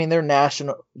store. They're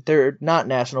national. They're not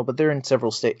national, but they're in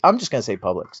several states. I'm just going to say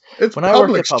Publix. It's when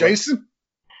Publix, Jason.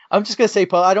 I'm just going to say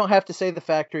I don't have to say the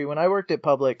factory. When I worked at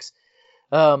Publix,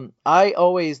 I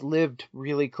always lived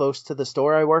really close to the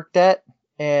store I worked at.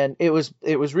 And it was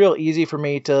real easy for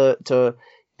me to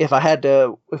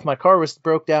if my car was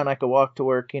broke down, I could walk to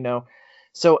work,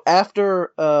 So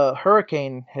after a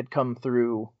hurricane had come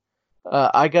through,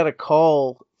 I got a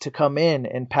call to come in,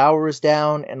 and power was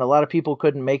down, and a lot of people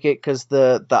couldn't make it because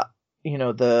the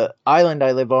island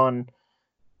I live on,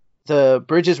 the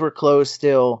bridges were closed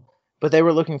still, but they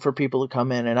were looking for people to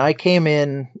come in, and I came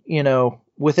in,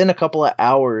 within a couple of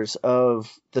hours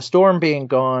of the storm being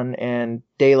gone and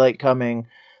daylight coming.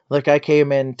 Like, I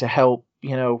came in to help,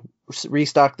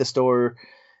 restock the store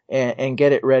and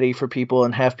get it ready for people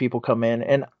and have people come in.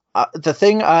 And the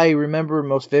thing I remember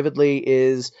most vividly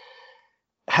is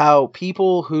how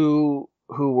people who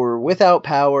were without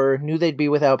power knew they'd be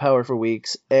without power for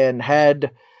weeks and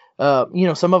had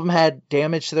some of them had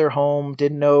damage to their home,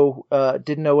 didn't know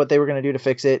what they were going to do to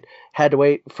fix it, had to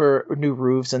wait for new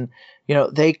roofs, and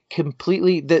they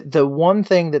completely the one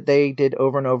thing that they did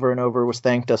over and over and over was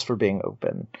thanked us for being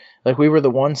open. Like, we were the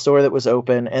one store that was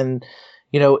open, and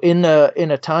in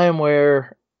a time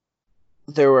where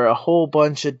there were a whole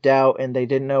bunch of doubt and they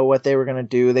didn't know what they were going to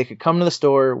do, they could come to the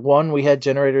store. One, we had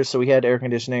generators, so we had air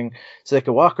conditioning, so they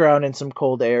could walk around in some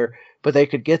cold air, but they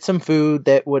could get some food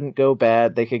that wouldn't go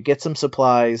bad. They could get some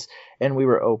supplies, and we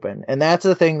were open. And that's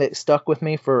the thing that stuck with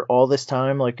me for all this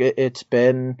time. Like, it's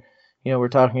been, we're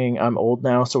talking, I'm old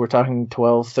now, so we're talking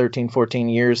 12, 13, 14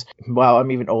 years. Wow,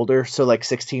 I'm even older, so like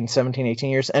 16, 17, 18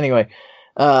 years. Anyway,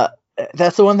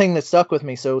 that's the one thing that stuck with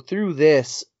me. So through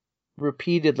this,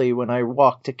 repeatedly, when I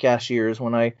walk to cashiers,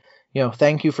 when I,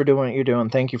 thank you for doing what you're doing,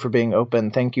 thank you for being open,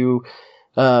 thank you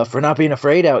for not being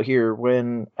afraid out here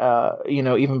when,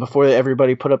 even before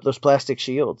everybody put up those plastic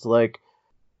shields. Like,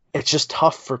 it's just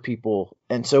tough for people.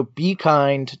 And so be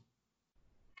kind,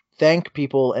 thank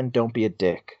people, and don't be a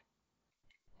dick.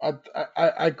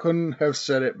 I couldn't have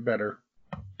said it better.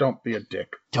 Don't be a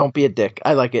dick. Don't be a dick.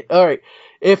 I like it. All right.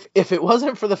 If it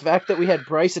wasn't for the fact that we had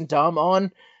Bryce and Dom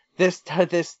on, this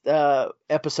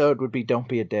episode would be Don't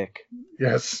Be a Dick.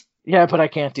 Yes. Yeah, but I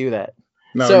can't do that.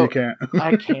 No, so, you can't.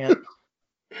 I can't.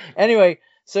 Anyway,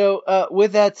 so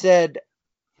with that said,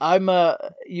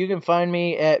 you can find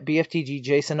me at BFTG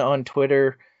Jason on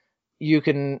Twitter. You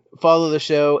can follow the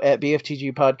show at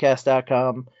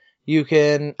bftgpodcast.com.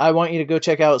 I want you to go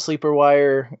check out Sleeper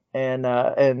Wire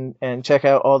and check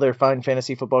out all their fine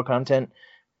fantasy football content.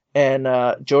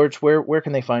 And George, where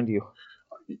can they find you?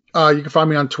 You can find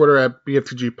me on Twitter at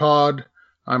BFTGPod.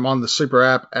 I'm on the Sleeper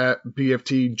app at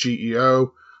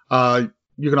BFTGEO.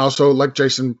 You can also, like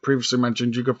Jason previously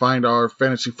mentioned, you can find our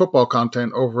fantasy football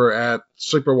content over at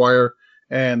Sleeper Wire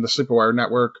and the Sleeper Wire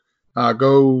Network.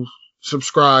 Go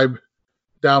subscribe,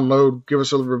 download, give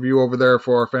us a review over there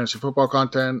for our fantasy football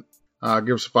content.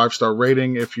 Give us a 5-star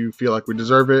rating if you feel like we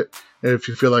deserve it. If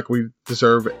you feel like we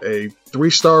deserve a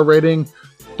 3-star rating,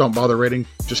 don't bother rating.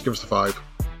 Just give us a 5.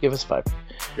 Give us 5.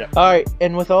 Yeah. All right.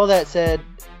 And with all that said,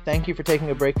 thank you for taking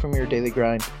a break from your daily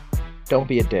grind. Don't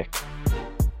be a dick.